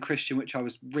for Dan Christian, which I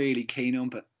was really keen on,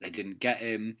 but they didn't get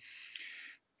him.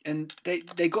 And they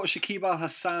got Shakib Al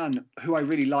Hassan, who I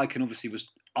really like and obviously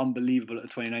was unbelievable at the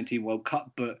 2019 World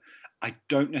Cup, but I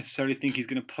don't necessarily think he's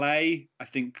going to play. I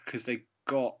think because they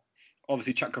got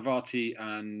obviously Chakravarti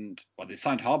and they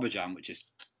signed Harbhajan, which is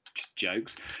just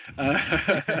jokes. Don't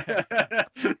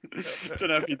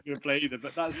know if he's going to play either,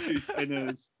 but that's 2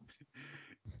 spinners.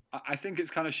 I think it's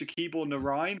kind of Shakib or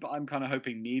Narain, but I'm kind of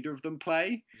hoping neither of them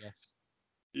play. Yes.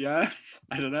 Yeah,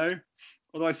 I don't know.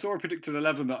 Although I saw a predicted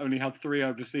 11 that only had 3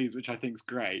 overseas, which I think is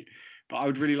great. But I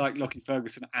would really like Lockie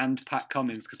Ferguson and Pat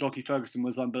Cummins, because Lockie Ferguson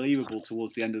was unbelievable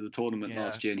towards the end of the tournament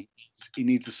last year. And he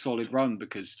needs a solid run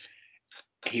because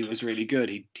he was really good.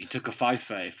 He took a 5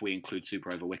 if we include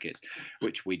super over wickets,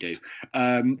 which we do.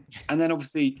 And then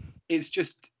obviously it's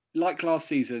just like last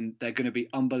season, they're going to be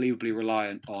unbelievably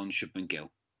reliant on Shubman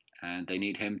Gill. And they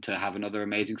need him to have another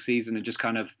amazing season and just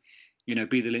kind of,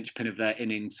 be the linchpin of their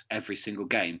innings every single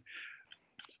game.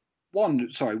 One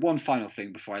final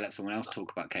thing before I let someone else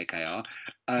talk about KKR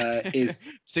is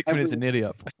 6 minutes are nearly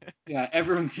up. Yeah,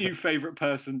 everyone's new favourite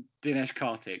person, Dinesh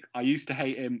Karthik. I used to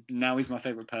hate him. Now he's my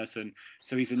favourite person.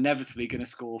 So he's inevitably going to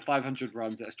score 500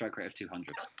 runs at a strike rate of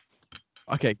 200.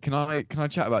 Okay, can I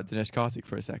chat about Dinesh Karthik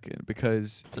for a second?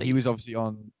 Because he was obviously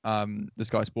on the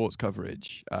Sky Sports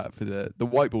coverage for the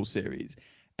White Ball series,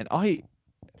 and I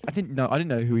didn't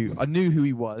know who he. I knew who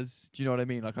he was. Do you know what I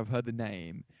mean? Like, I've heard the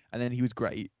name, and then he was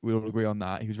great. We all agree on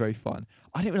that. He was very fun.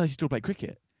 I didn't realize he still played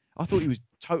cricket. I thought he was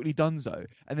totally donezo.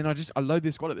 And then I loaded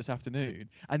the squad up this afternoon,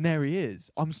 and there he is.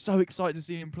 I'm so excited to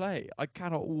see him play. I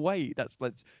cannot wait. That's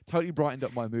totally brightened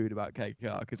up my mood about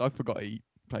KKR because I forgot he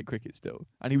played cricket still,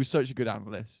 and he was such a good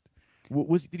analyst.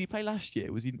 Did he play last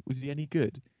year? Was he any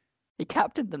good? He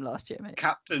captained them last year, mate.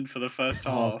 Captain for the first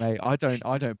half. Oh, mate, I don't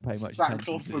pay much Sacked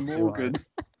attention off to for this, Morgan.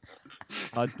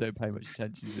 I don't pay much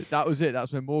attention to it. That was it.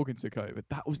 That's when Morgan took over.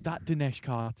 That was that Dinesh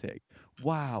Karthik.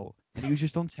 Wow. And he was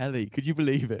just on telly. Could you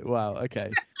believe it? Wow.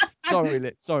 Okay. Sorry,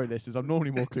 listeners. I'm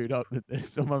normally more clued up than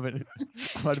this. I've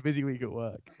had a busy week at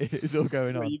work. It's all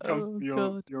going on. You come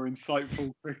for your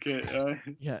insightful cricket.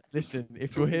 Yeah. Listen,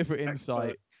 if you're here for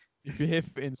insight,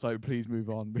 please move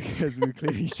on because we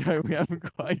clearly show we haven't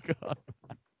quite got.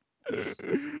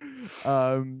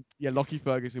 Lockie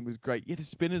Ferguson was great. Yeah, the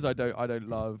spinners I don't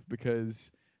love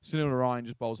because Sunil Narine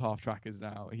just bowls half trackers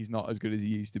now. He's not as good as he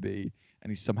used to be,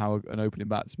 and he's somehow an opening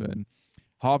batsman.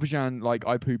 Harbhajan,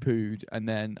 I poo-pooed, and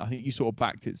then I think you sort of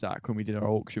backed it, Zach, when we did our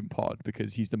auction pod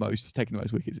because he's taking the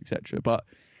most wickets, etc. But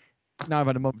now I've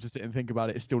had a month to sit and think about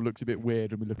it. It still looks a bit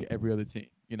weird when we look at every other team.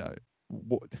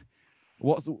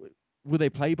 Will they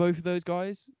play both of those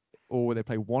guys? Or will they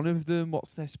play one of them?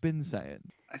 What's their spin saying?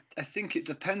 I think it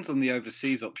depends on the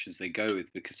overseas options they go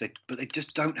with because they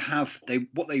just don't have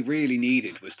what they really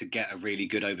needed was to get a really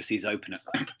good overseas opener,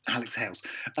 Alex Hales,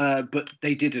 but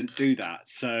they didn't do that.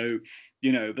 So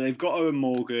but they've got Owen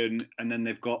Morgan, and then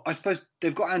they've got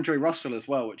Andre Russell as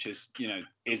well, which is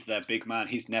is their big man.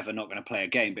 He's never not going to play a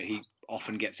game, but he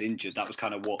often gets injured. That was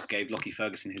kind of what gave Lockie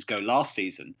Ferguson his go last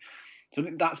season. So I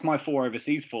think that's my 4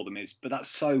 overseas for them but that's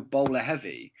so bowler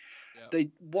heavy.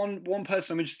 One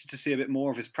person I'm interested to see a bit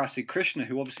more of is Prasid Krishna,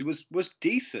 who obviously was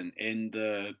decent in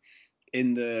the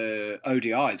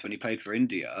ODIs when he played for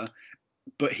India,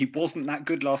 but he wasn't that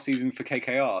good last season for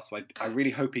KKR. So I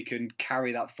really hope he can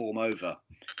carry that form over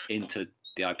into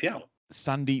the IPL.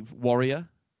 Sandeep Warrior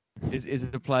is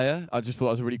a player. I just thought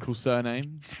it was a really cool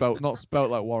surname. Not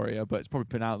spelt like warrior, but it's probably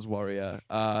pronounced warrior.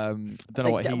 Don't know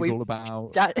what he's all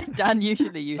about. Dan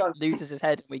usually loses his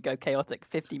head and we go chaotic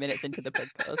 50 minutes into the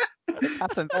podcast. It's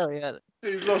happened very early.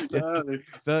 He's lost it early.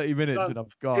 30 minutes and I'm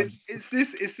gone. It's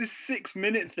this 6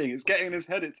 minute thing. It's getting in his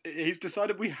head. He's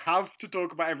decided we have to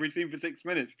talk about every scene for 6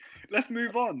 minutes. Let's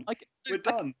move on. We're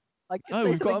done. No,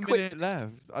 we've got a minute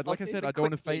left. Like I said, I don't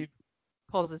want to fade.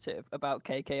 Positive about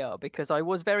KKR because I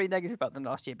was very negative about them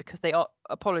last year because they are,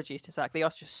 apologies to Zach, they are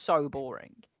just so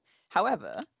boring.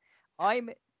 However, I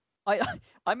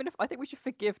think we should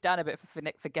forgive Dan a bit for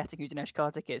forgetting who Dinesh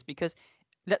Karthik is because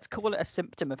let's call it a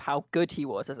symptom of how good he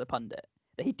was as a pundit.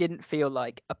 That he didn't feel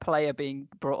like a player being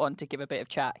brought on to give a bit of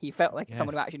chat. He felt like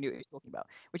someone who actually knew what he was talking about,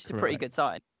 which is a pretty good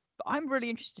sign. But I'm really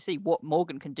interested to see what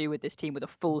Morgan can do with this team with a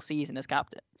full season as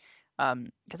captain.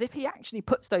 Because if he actually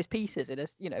puts those pieces in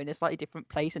a slightly different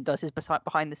place and does his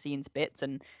behind the scenes bits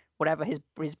and whatever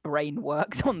his brain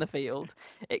works on the field,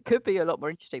 it could be a lot more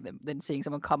interesting than seeing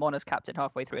someone come on as captain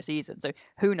halfway through a season. So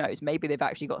who knows? Maybe they've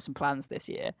actually got some plans this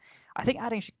year. I think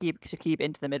adding Shaqib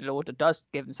into the middle order does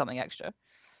give them something extra.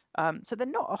 So they're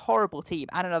not a horrible team,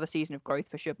 and another season of growth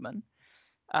for Shubman.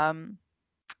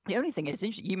 The only thing is,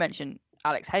 you mentioned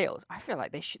Alex Hales. I feel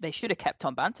like they should have kept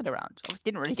Tom Banton around.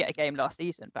 Didn't really get a game last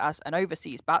season, but as an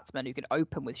overseas batsman who can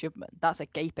open with Shubman, that's a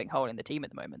gaping hole in the team at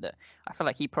the moment that I feel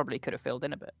like he probably could have filled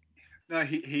in a bit. No,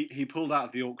 he pulled out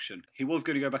of the auction. He was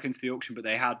going to go back into the auction, but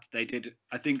they did.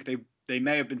 I think they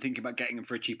may have been thinking about getting him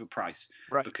for a cheaper price,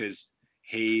 right? Because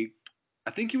I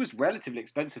think he was relatively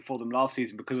expensive for them last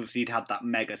season because obviously he'd had that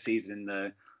mega season in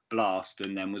the Blast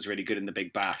and then was really good in the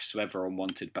Big Bash, so everyone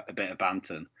wanted a bit of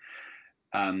Banton.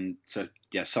 So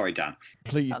yeah, sorry, Dan.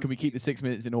 Please, can we keep the 6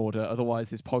 minutes in order? Otherwise,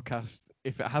 this podcast,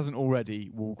 if it hasn't already,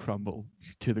 will crumble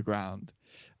to the ground.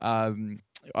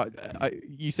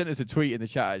 You sent us a tweet in the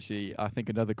chat, actually. I think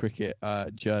another cricket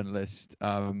journalist,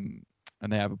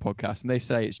 and they have a podcast, and they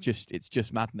say it's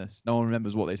just madness. No one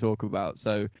remembers what they talk about.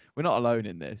 So we're not alone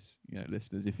in this,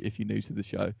 listeners, if you're new to the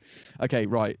show. Okay,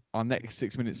 right. Our next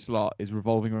 6 minute slot is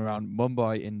revolving around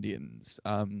Mumbai Indians.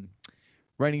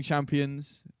 Reigning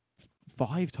champions,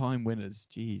 5-time winners.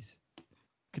 Jeez.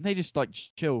 Can they just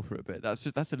chill for a bit? That's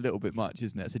a little bit much,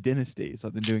 isn't it? It's a dynasty. It's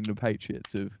like the New England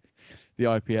Patriots of the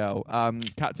IPL.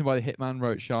 Captained by the hitman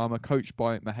Rohit Sharma, coached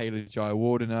by Mahela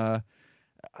Jayawardena.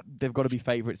 They've got to be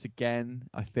favourites again,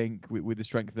 I think, with the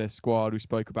strength of their squad. We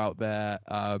spoke about their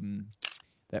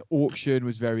auction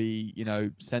was very,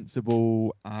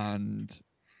 sensible and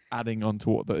adding on to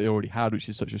what they already had, which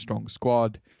is such a strong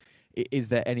squad. Is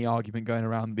there any argument going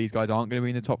around these guys aren't going to be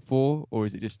in the top 4, or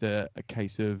is it just a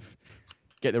case of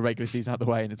get the regular season out of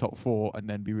the way in the top 4 and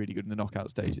then be really good in the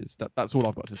knockout stages? That's all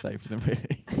I've got to say for them,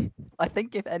 really. I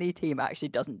think if any team actually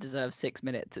doesn't deserve 6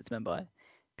 minutes, it's Mumbai.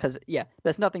 Because,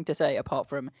 there's nothing to say apart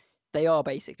from they are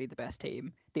basically the best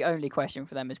team. The only question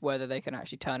for them is whether they can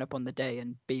actually turn up on the day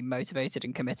and be motivated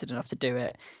and committed enough to do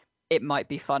it. It might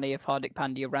be funny if Hardik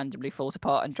Pandya randomly falls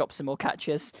apart and drops some more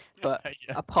catches. But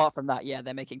apart from that,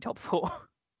 they're making top 4.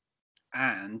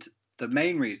 And the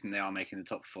main reason they are making the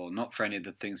top 4, not for any of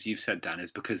the things you've said, Dan,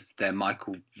 is because they're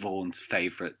Michael Vaughan's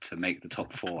favourite to make the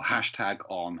top 4. #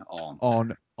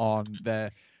 on.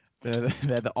 They're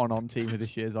the on team of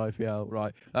this year's IPL,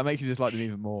 right? That makes you just like them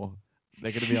even more.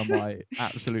 They're going to be on my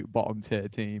absolute bottom tier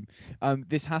team.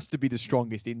 This has to be the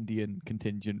strongest Indian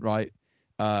contingent, right?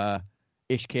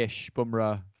 Ishkish,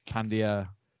 Bumrah, Pandya.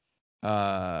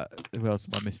 Who else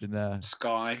am I missing there?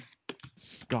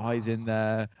 Sky's in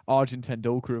there. Arjun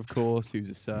Tendulkar, of course, who's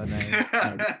a surname.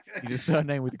 He's a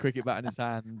surname with a cricket bat in his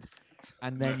hand.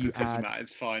 And then you add at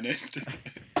its finest.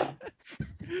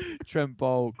 Trent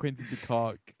Bolt, Quinton de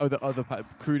Kock, the other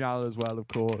Krunal as well, of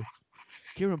course.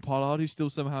 Kieran Pollard, who's still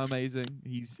somehow amazing.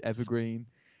 He's evergreen.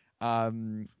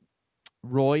 Roy,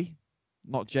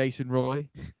 not Jason Roy,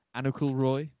 Anukul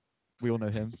Roy. We all know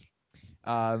him.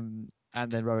 And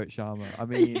then Rohit Sharma. I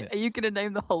mean, are you going to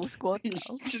name the whole squad now?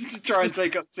 Just to try and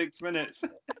take up 6 minutes.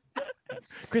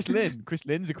 Chris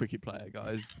Lynn's a cricket player,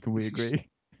 guys. Can we agree?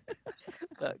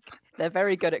 Look, they're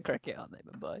very good at cricket, aren't they,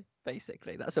 Mumbai?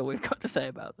 Basically, that's all we've got to say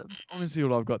about them. Honestly,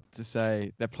 all I've got to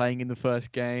say, they're playing in the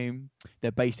first game.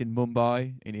 They're based in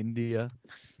Mumbai, in India,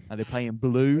 and they're playing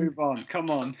blue. Move on,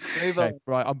 come on. Okay,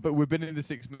 right, but we've been in the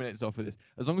 6 minutes off of this.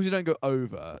 As long as you don't go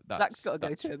over, Zach's got to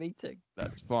go to a meeting.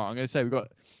 That's fine. I'm going to say we've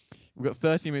got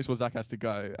 30 minutes where Zach has to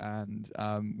go, and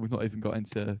we've not even got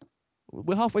into.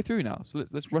 We're halfway through now, so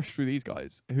let's rush through these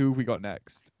guys. Who have we got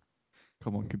next?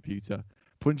 Come on, computer.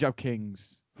 Punjab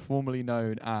Kings, formerly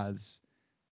known as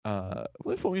what are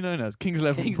they formerly known as? Kings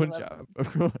 11 Punjab,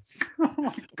 of course. Oh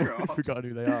my God. I forgot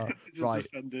who they are. Right.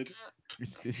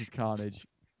 This This is carnage.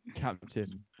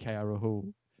 Captain KR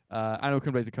Rahul. Anil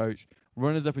Kumble is the coach.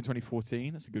 Runners up in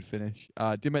 2014. That's a good finish.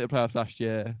 Did make the playoffs last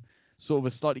year. Sort of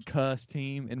a slightly cursed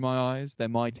team in my eyes. They're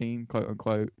my team, quote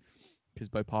unquote, because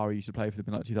Bopara used to play for them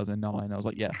in like 2009. I was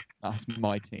like, yeah, that's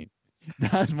my team.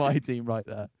 That's my team right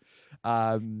there.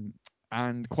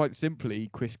 And quite simply,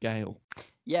 Chris Gayle.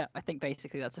 Yeah, I think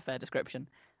basically that's a fair description.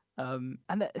 And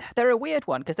they're a weird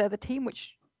one because they're the team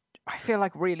which I feel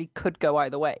like really could go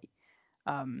either way.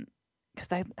 Because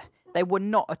they were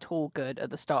not at all good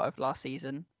at the start of last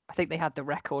season. I think they had the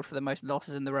record for the most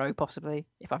losses in the row, possibly,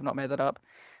 if I've not made that up.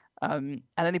 And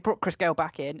then they brought Chris Gayle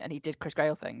back in, and he did Chris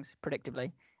Gayle things,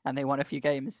 predictably, and they won a few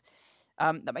games.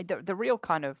 I mean, the real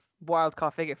kind of wild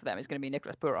card figure for them is going to be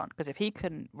Nicolas Buran, because if he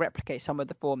can replicate some of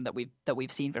the form that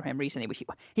we've seen from him recently, which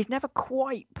he's never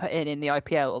quite put in the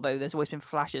IPL, although there's always been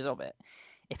flashes of it.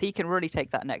 If he can really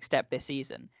take that next step this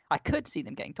season, I could see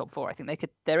them getting top 4. I think they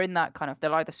could. They're in that kind of.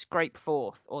 They'll either scrape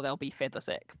 4th or they'll be 5th or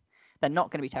 6th. They're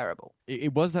not going to be terrible.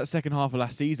 It was that second half of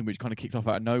last season which kind of kicked off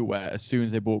out of nowhere as soon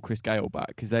as they brought Chris Gale back,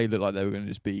 because they looked like they were going to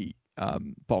just be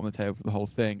bottom of the table for the whole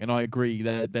thing. And I agree,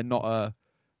 they're not a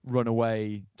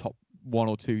runaway top 1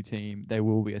 or 2 team. They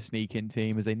will be a sneak-in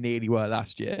team, as they nearly were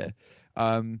last year.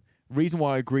 Reason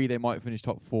why I agree they might finish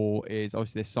top 4 is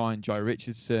obviously they signed Jai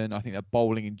Richardson. I think their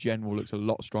bowling in general looks a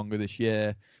lot stronger this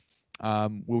year.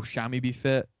 Will Shami be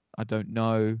fit? I don't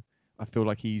know. I feel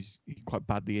like he's quite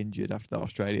badly injured after the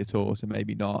Australia tour, so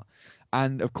maybe not.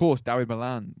 And of course, Dawid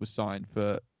Malan was signed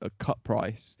for a cut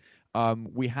price.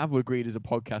 We have agreed as a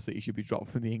podcast that he should be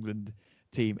dropped from the England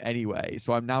team anyway.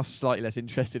 So I'm now slightly less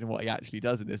interested in what he actually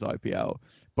does in this IPL.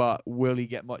 But will he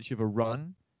get much of a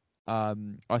run?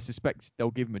 I suspect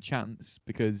they'll give him a chance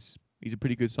because he's a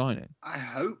pretty good signing. I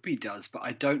hope he does, but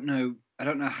I don't know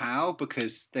how,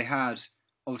 because they had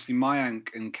obviously Mayank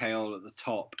and KL at the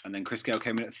top, and then Chris Gale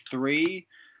came in at 3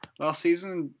 last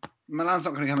season. Milan's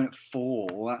not going to come in at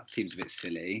 4. That seems a bit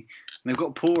silly. And they've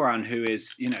got Pooran, who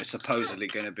is, supposedly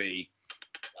going to be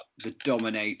the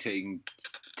dominating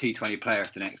T20 player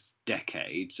of the next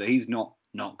decade. So he's not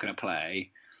going to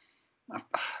play.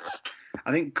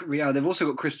 I think they've also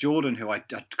got Chris Jordan, who I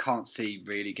can't see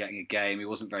really getting a game. He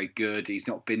wasn't very good. He's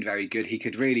not been very good.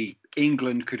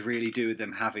 England could really do with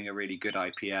them having a really good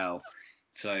IPL.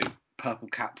 So purple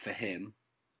cap for him.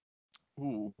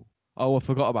 Ooh. Oh, I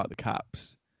forgot about the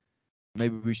caps.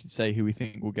 Maybe we should say who we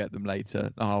think will get them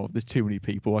later. Oh, there's too many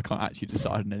people. I can't actually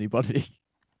decide on anybody.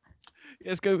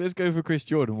 Let's go for Chris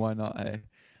Jordan. Why not?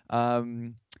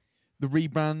 The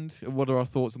rebrand. What are our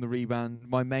thoughts on the rebrand?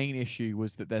 My main issue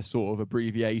was that their sort of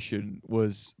abbreviation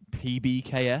was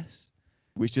PBKS,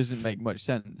 which doesn't make much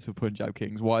sense for Punjab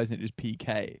Kings. Why isn't it just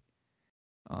PK?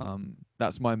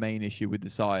 That's my main issue with the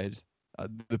side.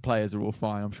 The players are all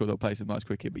fine. I'm sure they'll play some nice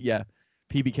cricket. But yeah,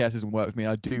 PBKS doesn't work for me.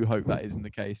 I do hope that isn't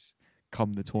the case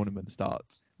come the tournament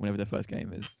starts, whenever their first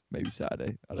game is. Maybe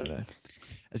Saturday. I don't know.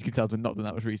 As you can tell, I've not done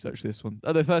that much research for this one.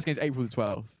 Their first game is April the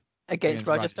 12th. Against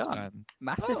Rajasthan.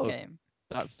 Massive game.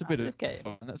 That's a bit of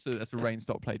fun. That's a rain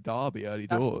stop play derby early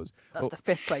doors. That's the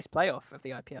 5th place playoff of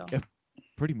the IPL. Yeah,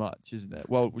 pretty much, isn't it?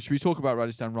 Well, should we talk about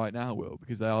Rajasthan right now, Will?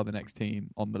 Because they are the next team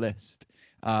on the list.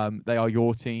 They are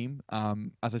your team.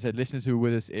 As I said, listeners who were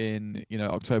with us in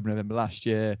October, November last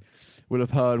year will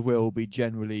have heard Will be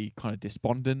generally kind of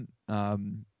despondent,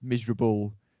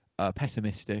 miserable,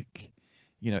 pessimistic.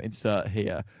 Insert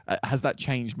here. Has that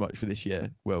changed much for this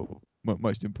year, Will?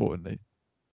 Most importantly.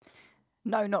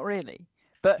 No, not really.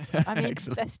 But I mean,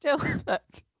 they're still.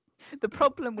 The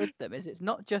problem with them is it's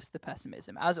not just the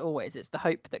pessimism. As always, it's the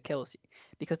hope that kills you,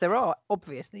 because there are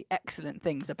obviously excellent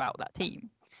things about that team.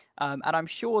 And I'm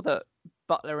sure that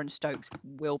Buttler and Stokes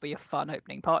will be a fun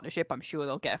opening partnership. I'm sure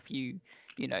they'll get a few,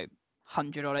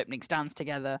 100-odd opening stands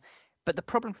together. But the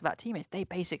problem for that team is they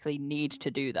basically need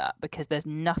to do that, because there's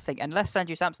nothing, unless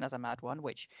Sanju Samson has a mad one,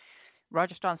 which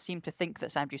Rajasthan seem to think that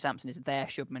Sanju Samson is their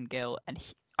Shubman Gill, and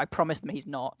I promised them he's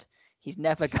not. He's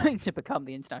never going to become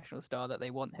the international star that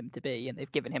they want him to be, and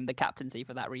they've given him the captaincy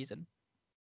for that reason.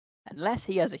 Unless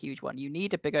he has a huge one, you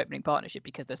need a big opening partnership,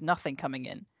 because there's nothing coming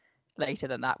in later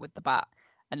than that with the bat,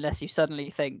 unless you suddenly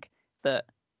think that,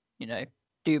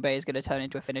 Dubé is going to turn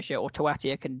into a finisher, or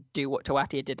Tawatia can do what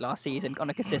Tawatia did last season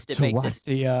on a consistent basis.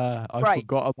 I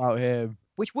forgot about him.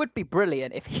 Which would be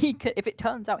brilliant if it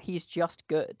turns out he's just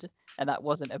good and that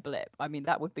wasn't a blip. I mean,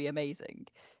 that would be amazing.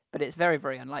 But it's very,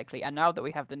 very unlikely. And now that we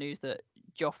have the news that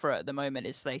Jofra at the moment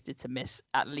is slated to miss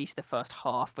at least the first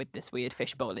half with this weird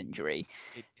fishbowl injury,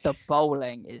 the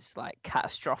bowling is like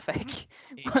catastrophic.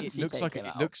 It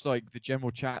looks like the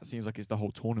general chat seems like it's the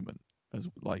whole tournament.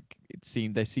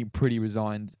 They seem pretty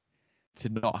resigned to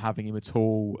not having him at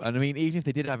all. And I mean, even if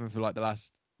they did have him for like the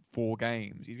last 4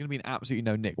 games, he's going to be in absolutely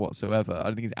no nick whatsoever. I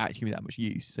don't think he's actually going to be that much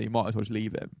use, so you might as well just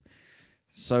leave him.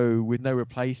 So with no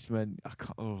replacement,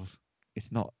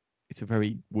 it's a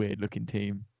very weird looking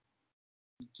team.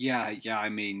 Yeah. I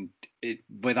mean,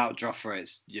 without Jofra,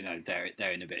 it's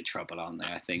they're in a bit of trouble, aren't they?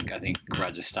 I think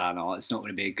Rajasthan are. It's not going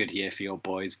to be a good year for your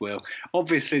boys, Will.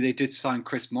 Obviously, they did sign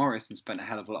Chris Morris and spent a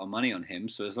hell of a lot of money on him.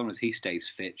 So as long as he stays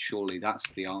fit, surely that's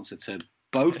the answer to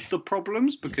both the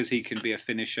problems, because he can be a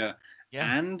finisher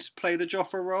and play the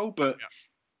Jofra role. But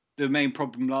the main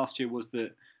problem last year was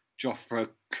that Jofra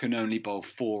can only bowl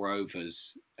 4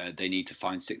 overs. They need to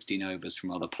find 16 overs from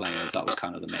other players. That was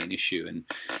kind of the main issue. And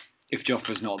if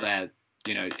Jofra's not there,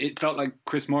 it felt like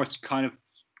Chris Morris kind of,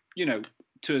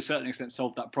 to a certain extent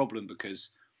solved that problem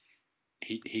because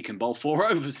he can bowl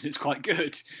 4 overs and it's quite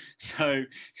good. So,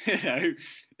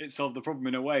 it solved the problem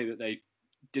in a way that they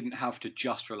didn't have to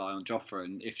just rely on Jofra.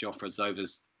 And if Jofra's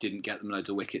overs didn't get them loads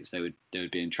of wickets, they would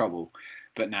be in trouble.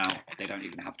 But now they don't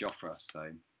even have Jofra. So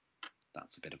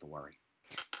that's a bit of a worry.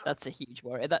 That's a huge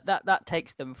worry. That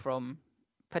takes them from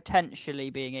potentially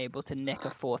being able to nick a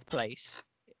 4th place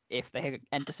if they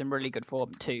enter some really good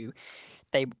form to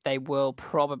they will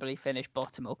probably finish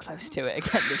bottom or close to it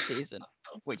again this season,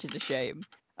 which is a shame.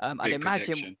 I'd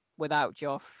imagine without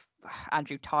Joff,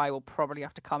 Andrew Tye will probably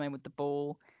have to come in with the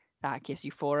ball. That gives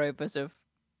you 4 overs of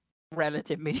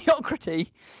relative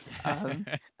mediocrity. And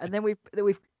then we've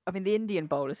the Indian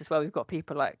bowlers as well. We've got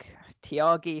people like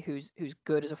Tyagi, who's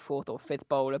good as a 4th or 5th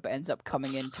bowler, but ends up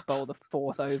coming in to bowl the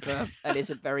 4th over and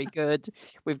isn't very good.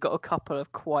 We've got a couple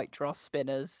of quite dross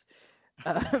spinners.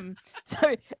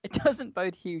 So it doesn't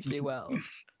bode hugely well,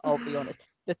 I'll be honest.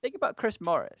 The thing about Chris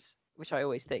Morris, which I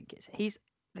always think, is he's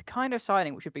the kind of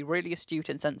signing which would be really astute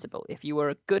and sensible if you were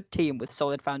a good team with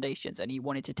solid foundations and you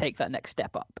wanted to take that next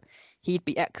step up. He'd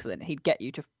be excellent. He'd get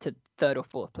you to 3rd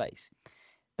or 4th place.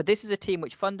 But this is a team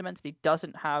which fundamentally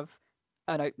doesn't have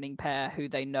an opening pair who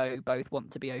they know both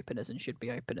want to be openers and should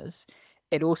be openers.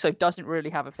 It also doesn't really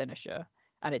have a finisher,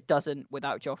 and it doesn't,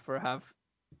 without Jofra, have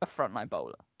a frontline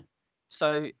bowler.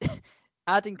 So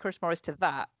adding Chris Morris to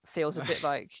that feels a bit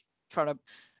like trying to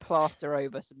plaster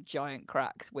over some giant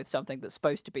cracks with something that's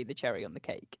supposed to be the cherry on the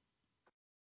cake.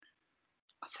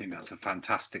 I think that's a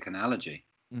fantastic analogy.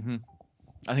 Mm-hmm.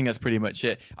 I think that's pretty much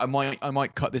it. I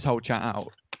might cut this whole chat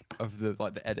out of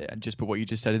the edit and just put what you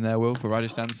just said in there, Will, for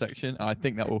Rajasthan section. And I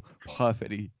think that will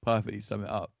perfectly sum it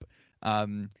up.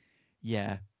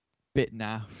 Bit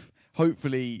naff.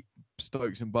 Hopefully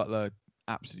Stokes and Buttler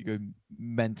absolutely go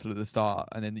mental at the start,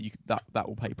 and then that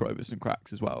will paper over some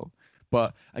cracks as well.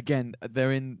 But again,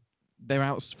 they're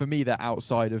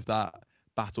outside of that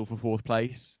battle for 4th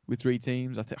place with 3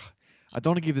 teams. I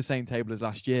don't want to give the same table as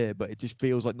last year, but it just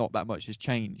feels like not that much has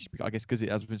changed. I guess because it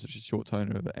has been such a short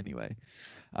turnover anyway.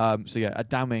 A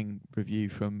damning review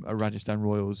from a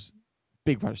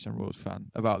big Rajasthan Royals fan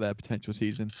about their potential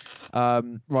season.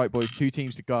 Right, boys, 2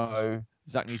 teams to go.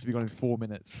 Zach needs to be gone in 4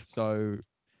 minutes. So,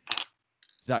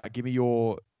 Zach, give me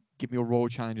your Royal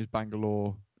Challengers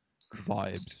Bangalore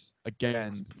vibes.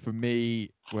 Again, for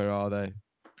me, where are they?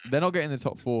 They're not getting the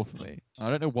top 4 for me. I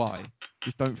don't know why.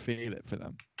 Just don't feel it for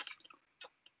them.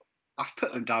 I've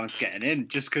put them down as getting in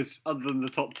just because other than the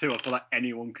top 2, I feel like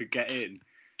anyone could get in.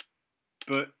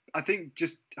 But I think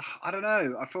I don't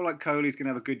know. I feel like Kohli's going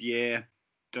to have a good year.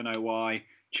 Don't know why.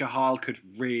 Chahal could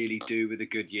really do with a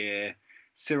good year.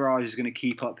 Siraj is going to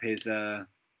keep up his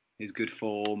good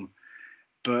form.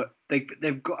 But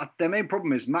they've got their main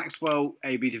problem is Maxwell,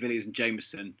 AB de Villiers and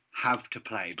Jameson have to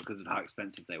play because of how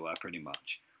expensive they were, pretty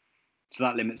much. So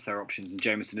that limits their options. And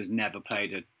Jameson has never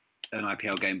played an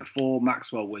IPL game before.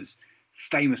 Maxwell was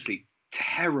famously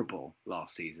terrible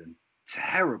last season,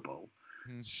 terrible,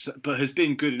 but has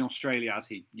been good in Australia as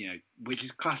which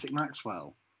is classic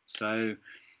Maxwell. So,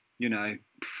 don't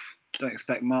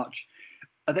expect much.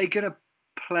 Are they going to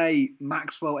play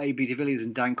Maxwell, AB de Villiers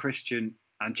and Dan Christian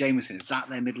and Jameson? Is that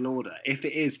their middle order? If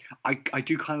it is, I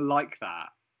do kind of like that.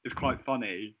 It's quite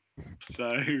funny. So,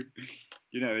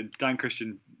 and Dan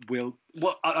Christian will...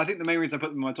 Well, I think the main reason I put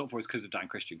them in my top 4 is because of Dan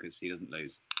Christian, because he doesn't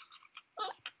lose.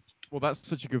 Well, that's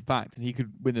such a good fact, and he could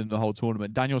win in the whole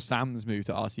tournament. Daniel Sams moved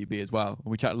to RCB as well,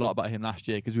 and we chatted a lot about him last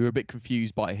year because we were a bit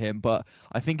confused by him, but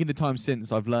I think in the time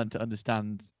since I've learned to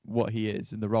understand what he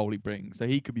is and the role he brings, so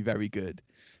he could be very good.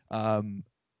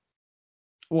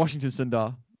 Washington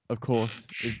Sundar, of course,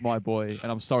 is my boy, and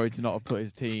I'm sorry to not have put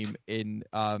his team in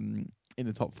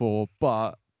the top 4,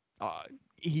 but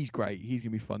he's great. He's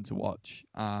going to be fun to watch.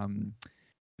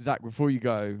 Zach, before you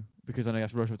go, because I know you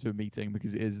have to rush off to a meeting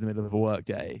because it is the middle of a work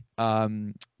day,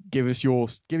 give us your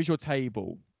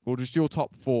table, or just your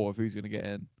top 4 of who's going to get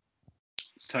in.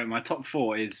 So my top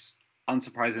 4 is,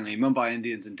 unsurprisingly, Mumbai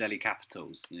Indians and Delhi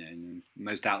Capitals,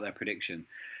 most out there prediction.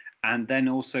 And then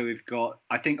also we've got,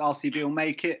 I think RCB will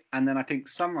make it, and then I think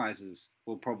Sunrisers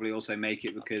will probably also make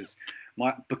it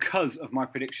because of my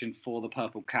prediction for the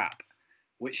Purple Cap,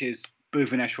 which is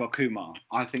Bhuvaneshwar Kumar.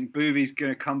 I think Bhuvi's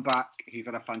going to come back. He's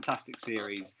had a fantastic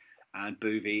series, and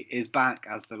Bhuvi is back,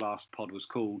 as the last pod was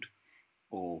called,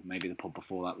 or maybe the pod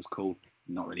before that was called.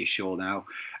 Not really sure now.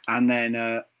 And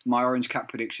then my Orange Cap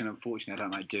prediction, unfortunately, I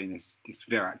don't like doing this, is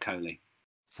Virat Kohli.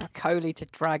 So Kohli to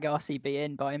drag RCB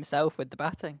in by himself with the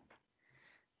batting.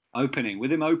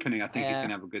 With him opening, I think he's going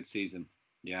to have a good season.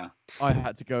 Yeah. I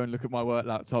had to go and look at my work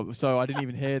laptop, so I didn't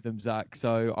even hear them, Zach.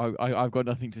 So I've got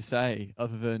nothing to say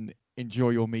other than enjoy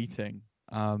your meeting.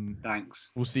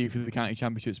 Thanks. We'll see you for the county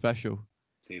championship special.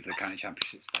 See you for the county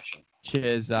championship special.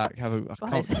 Cheers, Zach. I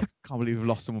can't believe we've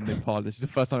lost someone mid-pod. This is the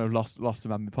first time I've lost a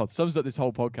man mid-pod. Sums up this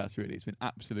whole podcast, really. It's been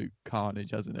absolute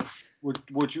carnage, hasn't it?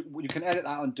 Would you can edit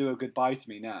that and do a goodbye to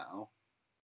me now,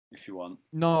 if you want.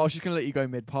 No, I was just going to let you go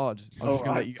mid-pod. I was just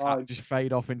going to let you just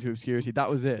fade off into obscurity. That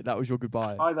was it. That was your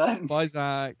goodbye. Bye then. Bye,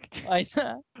 Zach. Bye,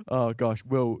 Zach. Oh, gosh.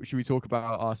 Will, should we talk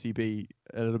about RCB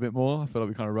a little bit more? I feel like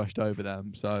we kind of rushed over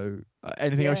them. So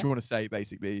anything else you want to say,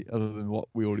 basically, other than what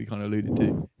we already kind of alluded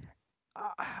to?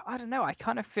 I don't know. I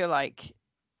kind of feel like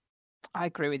I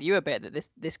agree with you a bit that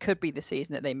this could be the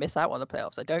season that they miss out on the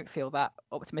playoffs. I don't feel that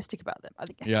optimistic about them. I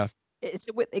think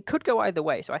it could go either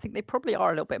way. So I think they probably are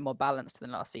a little bit more balanced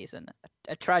than last season.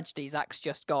 A tragedy. Zach's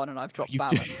just gone, and I've dropped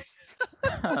balance.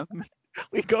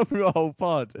 We got through a whole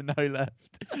pod and no left.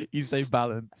 You say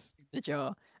balance. The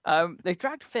jar. They've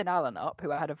dragged Finn Allen up,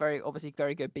 who had a very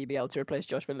good BBL to replace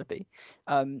Josh Philippi.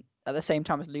 At the same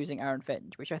time as losing Aaron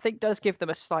Finch, which I think does give them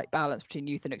a slight balance between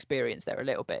youth and experience there a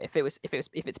little bit. If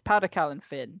it's Paddock, and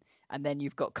Finn, and then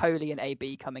you've got Coley and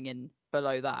AB coming in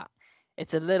below that,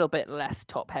 it's a little bit less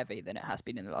top heavy than it has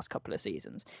been in the last couple of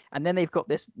seasons. And then they've got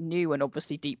this new and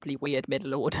obviously deeply weird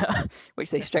middle order,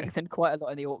 which they strengthened quite a lot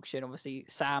in the auction. Obviously,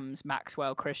 Sams,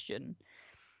 Maxwell, Christian.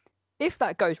 If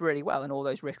that goes really well and all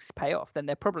those risks pay off, then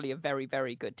they're probably a very,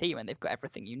 very good team and they've got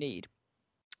everything you need.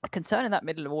 The concern in that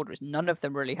middle of order is none of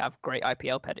them really have great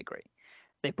IPL pedigree.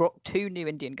 They brought two new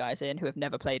Indian guys in who have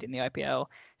never played in the IPL.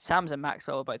 Sams and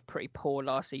Maxwell were both pretty poor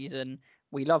last season.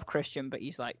 We love Christian, but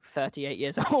he's like 38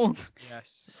 years old.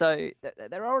 Yes. So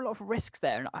there are a lot of risks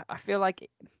there. And I feel like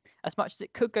as much as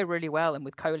it could go really well, and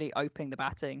with Kohli opening the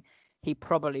batting, he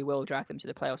probably will drag them to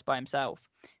the playoffs by himself.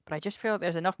 But I just feel like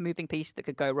there's enough moving pieces that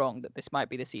could go wrong that this might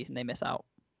be the season they miss out.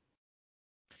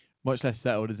 Much less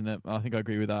settled, isn't it? I think I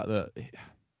agree with that. That it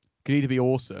could either be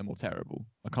awesome or terrible.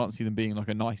 I can't see them being like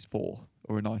a nice fourth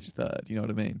or a nice third. You know what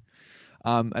I mean?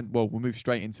 And we'll move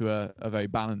straight into a very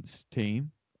balanced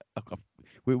team.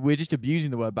 We're just abusing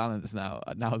the word balance now.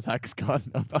 Now Zach's gone.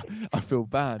 I feel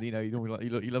bad. You know, he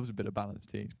loves a bit of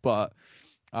balanced teams, but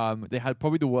they had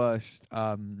probably the worst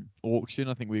auction.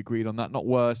 I think we agreed on that. Not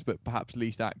worst, but perhaps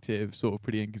least active. Sort of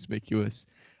pretty inconspicuous.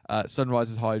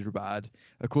 Sunrisers Hyderabad.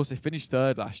 Of course, they finished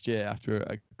third last year after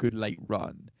a good late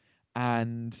run,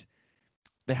 and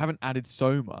they haven't added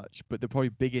so much. But the probably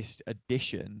biggest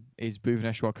addition is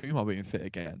Bhuvaneshwar Kumar being fit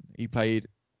again. He played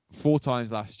 4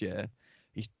 times last year.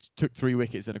 He took 3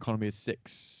 wickets, an economy of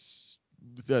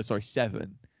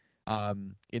 7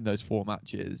 in those 4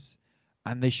 matches.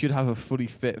 And they should have a fully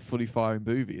fit, fully firing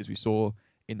Bhuvi, as we saw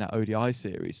in that ODI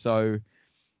series. So,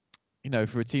 you know,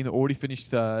 for a team that already finished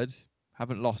third,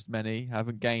 haven't lost many,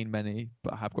 haven't gained many,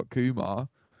 but have got Kumar,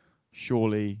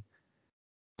 surely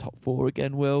top 4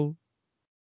 again, Will?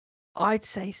 I'd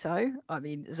say so. I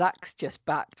mean, Zach's just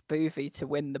backed Bhuvi to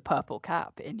win the purple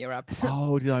cap in your absence.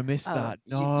 Oh, did I miss that?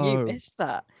 No. You missed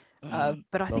that.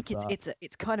 But I think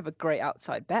it's kind of a great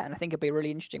outside bet, and I think it'd be really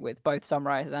interesting with both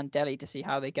Sunrisers and Delhi to see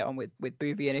how they get on with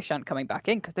Bhuvi and Ishant coming back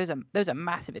in, because those are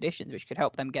massive additions which could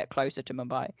help them get closer to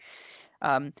Mumbai.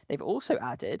 They've also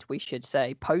added, we should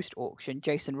say, post-auction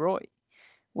Jason Roy,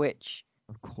 which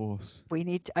of course we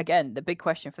need to, again, the big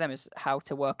question for them is how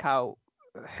to work out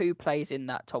who plays in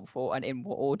that top 4 and in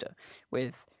what order,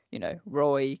 with, you know,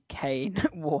 Roy, Kane,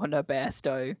 Warner,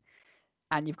 Bairstow,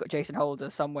 and you've got Jason Holder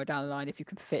somewhere down the line if you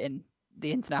can fit in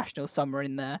the international somewhere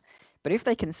in there. But if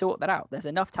they can sort that out, there's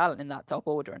enough talent in that top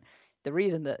order. And the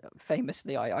reason that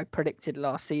famously I predicted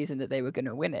last season that they were going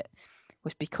to win it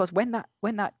was because when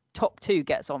that top 2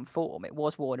 gets on form, it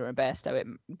was Warner and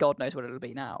Bairstow. God knows what it'll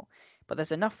be now. But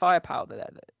there's enough firepower there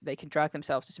that they can drag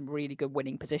themselves to some really good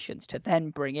winning positions to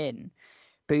then bring in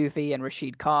Bhuvi and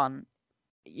Rashid Khan.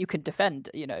 You can defend,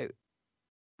 you know,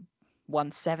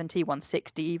 170,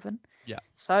 160 even. Yeah.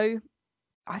 So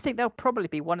I think they'll probably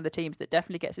be one of the teams that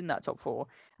definitely gets in that top 4,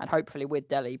 and hopefully with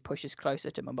Delhi pushes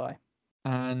closer to Mumbai.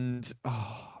 And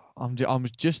I'm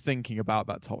just thinking about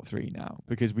that top 3 now,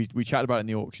 because we chatted about it in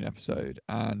the auction episode,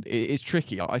 and it's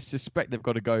tricky. I suspect they've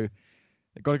got to go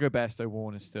Bairstow,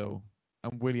 Warner still,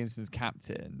 and Williamson's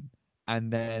captain,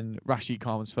 and then Rashid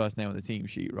Khan's first name on the team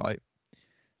sheet, right?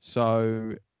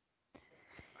 So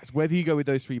it's whether you go with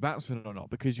those 3 batsmen or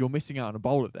not, because you're missing out on a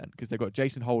bowler then, because they've got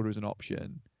Jason Holder as an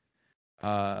option,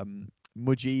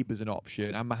 Mujib as an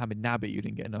option, and Mohammad Nabi, who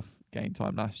didn't get enough game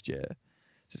time last year.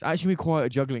 So it's actually quite a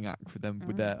juggling act for them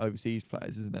with their overseas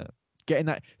players, isn't it?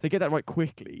 If they get that right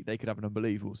quickly, they could have an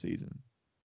unbelievable season.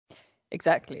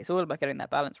 Exactly. It's all about getting that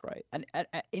balance right. And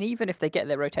even if they get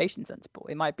their rotation sensible,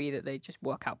 it might be that they just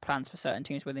work out plans for certain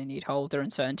teams where they need Holder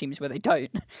and certain teams where they don't.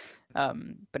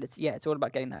 But it's all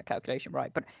about getting that calculation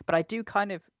right. But I do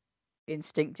kind of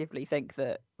instinctively think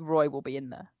that Roy will be in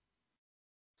there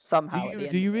somehow at the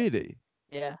end. Do you really?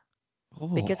 Yeah. Oh,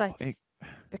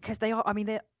 Because they are. I mean,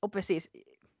 they're obviously it's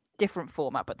different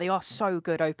format, but they are so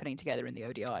good opening together in the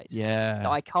ODIs. Yeah. That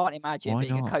I can't imagine Why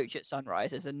being not? a coach at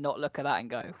Sunrisers and not look at that and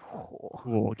go,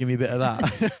 oh, give me a bit of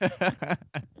that.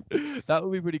 That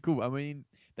would be pretty cool. I mean,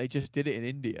 they just did it in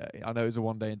India. I know it was a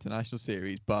one-day international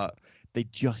series, but they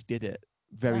just did it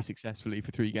very successfully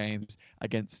for 3 games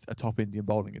against a top Indian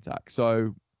bowling attack.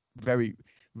 So very,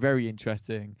 very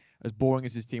interesting. As boring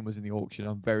as this team was in the auction,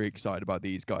 I'm very excited about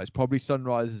these guys. Probably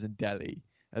Sunrisers and Delhi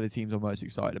are the teams I'm most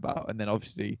excited about. And then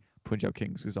obviously Punjab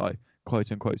Kings, because I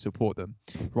quote-unquote support them.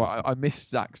 Right, I missed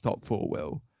Zach's top 4,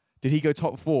 Will. Did he go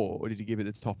top 4 or did he give it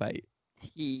the top 8?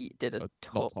 He did a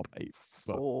top 8.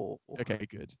 4. Okay,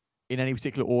 good. In any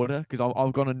particular order? Because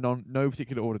I've gone in no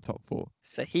particular order top 4.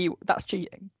 So that's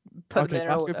cheating. Okay,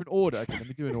 let's go for an order. Okay, let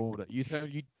me do an order. You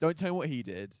don't tell me what he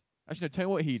did. Actually, no, tell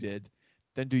me what he did,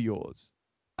 then do yours,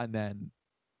 and then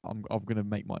I'm gonna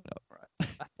make mine up. Right.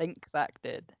 I think Zach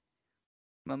did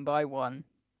Mumbai 1,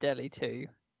 Delhi 2,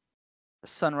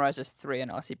 Sunrisers 3,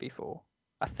 and RCB 4.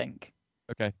 I think.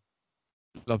 Okay,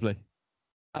 lovely.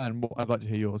 And I'd like to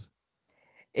hear yours.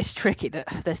 It's tricky that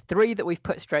there's 3 that we've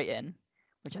put straight in,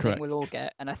 which I Correct. think we'll all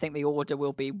get, and I think the order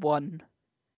will be 1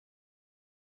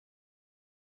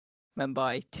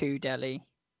 Mumbai, 2 Delhi,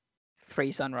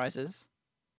 3 Sunrisers.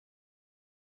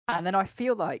 And then I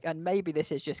feel like, and maybe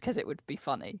this is just because it would be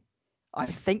funny, I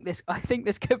think this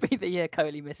could be the year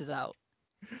Kohli misses out.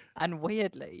 And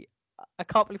weirdly, I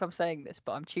can't believe I'm saying this,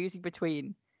 but I'm choosing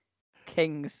between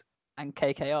Kings and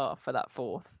KKR for that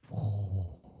 4th.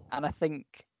 And I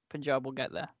think Punjab will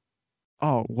get there.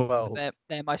 Oh well, So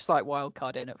they're my slight wild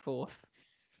card in at 4th.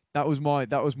 that was my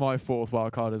 4th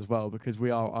wild card as well, because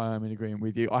I am in agreement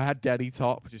with you. I had Delhi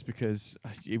top just because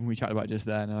even we chatted about it just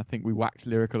then, and I think we waxed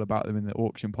lyrical about them in the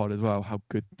auction pod as well, how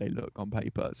good they look on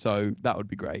paper. So that would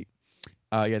be great.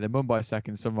 Then Mumbai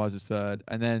 2nd, Sunrisers 3rd,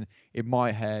 and then in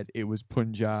my head it was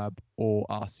Punjab or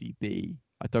RCB.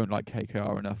 I don't like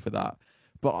KKR enough for that,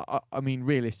 but I mean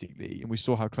realistically, and we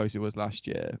saw how close it was last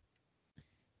year.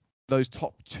 Those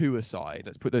top 2 aside,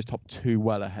 let's put those top 2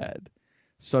 well ahead.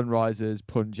 Sunrisers,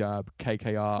 Punjab,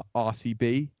 KKR,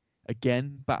 RCB,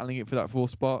 again battling it for that 4th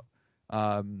spot.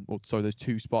 Those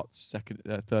 2 spots, 2nd,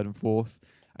 3rd, and 4th,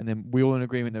 and then we all in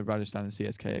agreement that Rajasthan and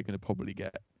CSK are going to probably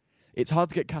get. It's hard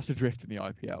to get cast adrift in the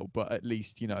IPL, but at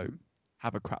least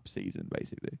have a crap season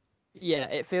basically. Yeah,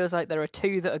 it feels like there are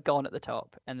 2 that are gone at the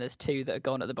top, and there's 2 that are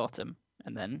gone at the bottom,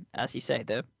 and then, as you say,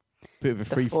 the Bit of a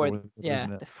free fall.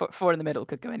 The 4 in the middle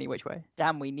could go any which way.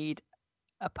 Damn, we need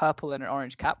a purple and an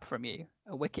orange cap from you,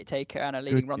 a wicket taker and a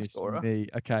leading run scorer. Me.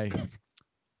 Okay.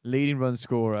 Leading run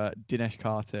scorer, Dinesh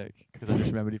Karthik, because I just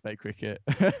remembered he played cricket.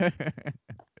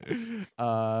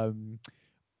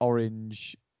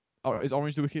 Orange. Oh, is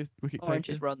orange the wicket Orange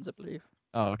taker? is runs, I believe.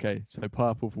 Oh, okay. So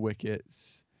purple for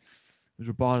wickets. It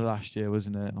was Rabada last year,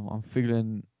 wasn't it? I'm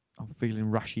feeling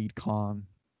Rashid Khan.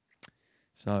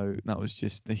 So that was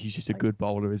he's just a good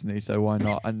bowler, isn't he? So why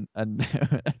not? And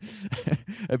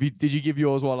did you give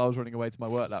yours while I was running away to my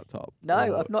work laptop? No,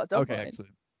 I've not done Okay, mine.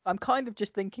 excellent. I'm kind of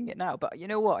just thinking it now, but you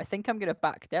know what? I think I'm going to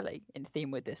back Delhi in theme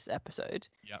with this episode.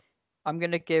 Yep. I'm going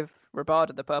to give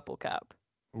Rabada the purple cap.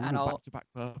 Ooh, and back-to-back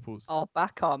purples. I'll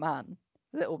back our man,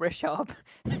 little Rishabh,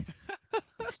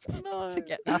 to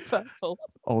get that purple.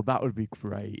 Oh, that would be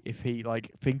great if he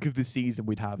think of the season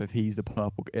we'd have if he's the top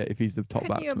Can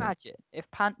batsman. you imagine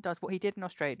if Pant does what he did in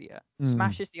Australia,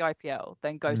 smashes the IPL,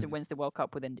 then goes and wins the World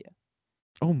Cup with India?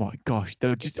 Oh my gosh, I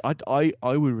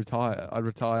would retire. I'd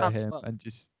retire Pant's him world. and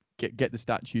just get the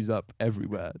statues up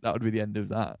everywhere. That would be the end of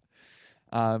that.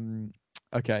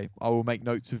 Okay, I will make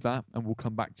notes of that and we'll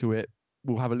come back to it.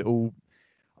 We'll have a little.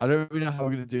 I don't really know how we're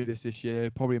going to do this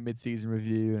year. Probably a mid-season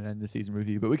review and end the season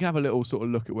review, but we can have a little sort of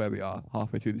look at where we are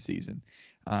halfway through the season.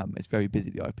 It's very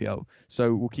busy, the IPL,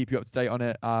 so we'll keep you up to date on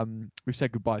it. We've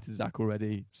said goodbye to Zach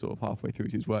already, sort of halfway through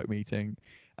his work meeting.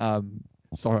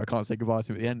 Sorry, I can't say goodbye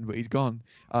to him at the end, but he's gone.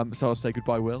 So I'll say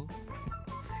goodbye, Will.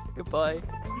 Goodbye.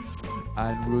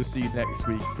 And we'll see you next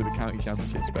week for the County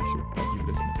Championship special. Thank you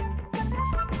for listening.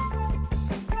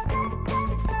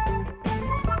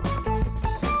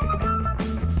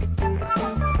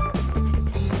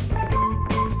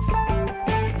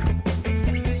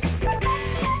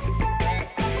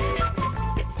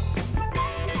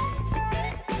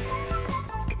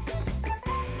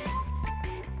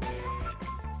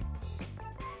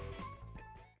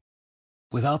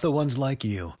 Without the ones like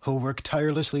you, who work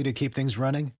tirelessly to keep things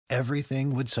running,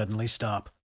 everything would suddenly stop.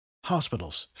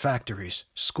 Hospitals, factories,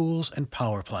 schools, and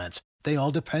power plants, they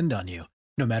all depend on you.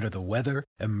 No matter the weather,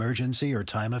 emergency, or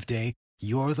time of day,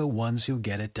 you're the ones who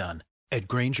get it done. At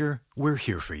Grainger, we're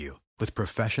here for you with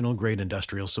professional-grade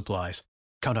industrial supplies.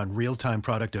 Count on real-time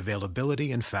product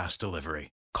availability and fast delivery.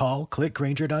 Call,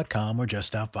 clickgrainger.com, or just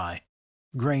stop by.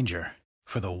 Grainger,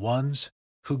 for the ones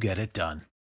who get it done.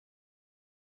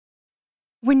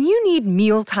 When you need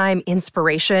mealtime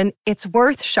inspiration, it's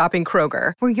worth shopping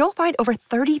Kroger, where you'll find over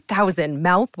 30,000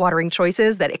 mouth-watering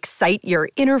choices that excite your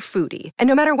inner foodie. And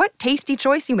no matter what tasty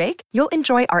choice you make, you'll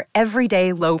enjoy our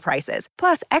everyday low prices,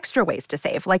 plus extra ways to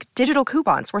save, like digital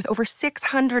coupons worth over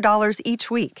 $600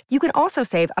 each week. You can also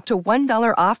save up to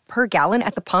 $1 off per gallon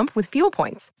at the pump with fuel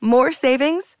points. More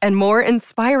savings and more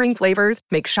inspiring flavors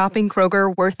make shopping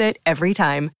Kroger worth it every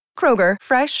time. Kroger,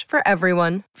 fresh for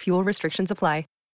everyone. Fuel restrictions apply.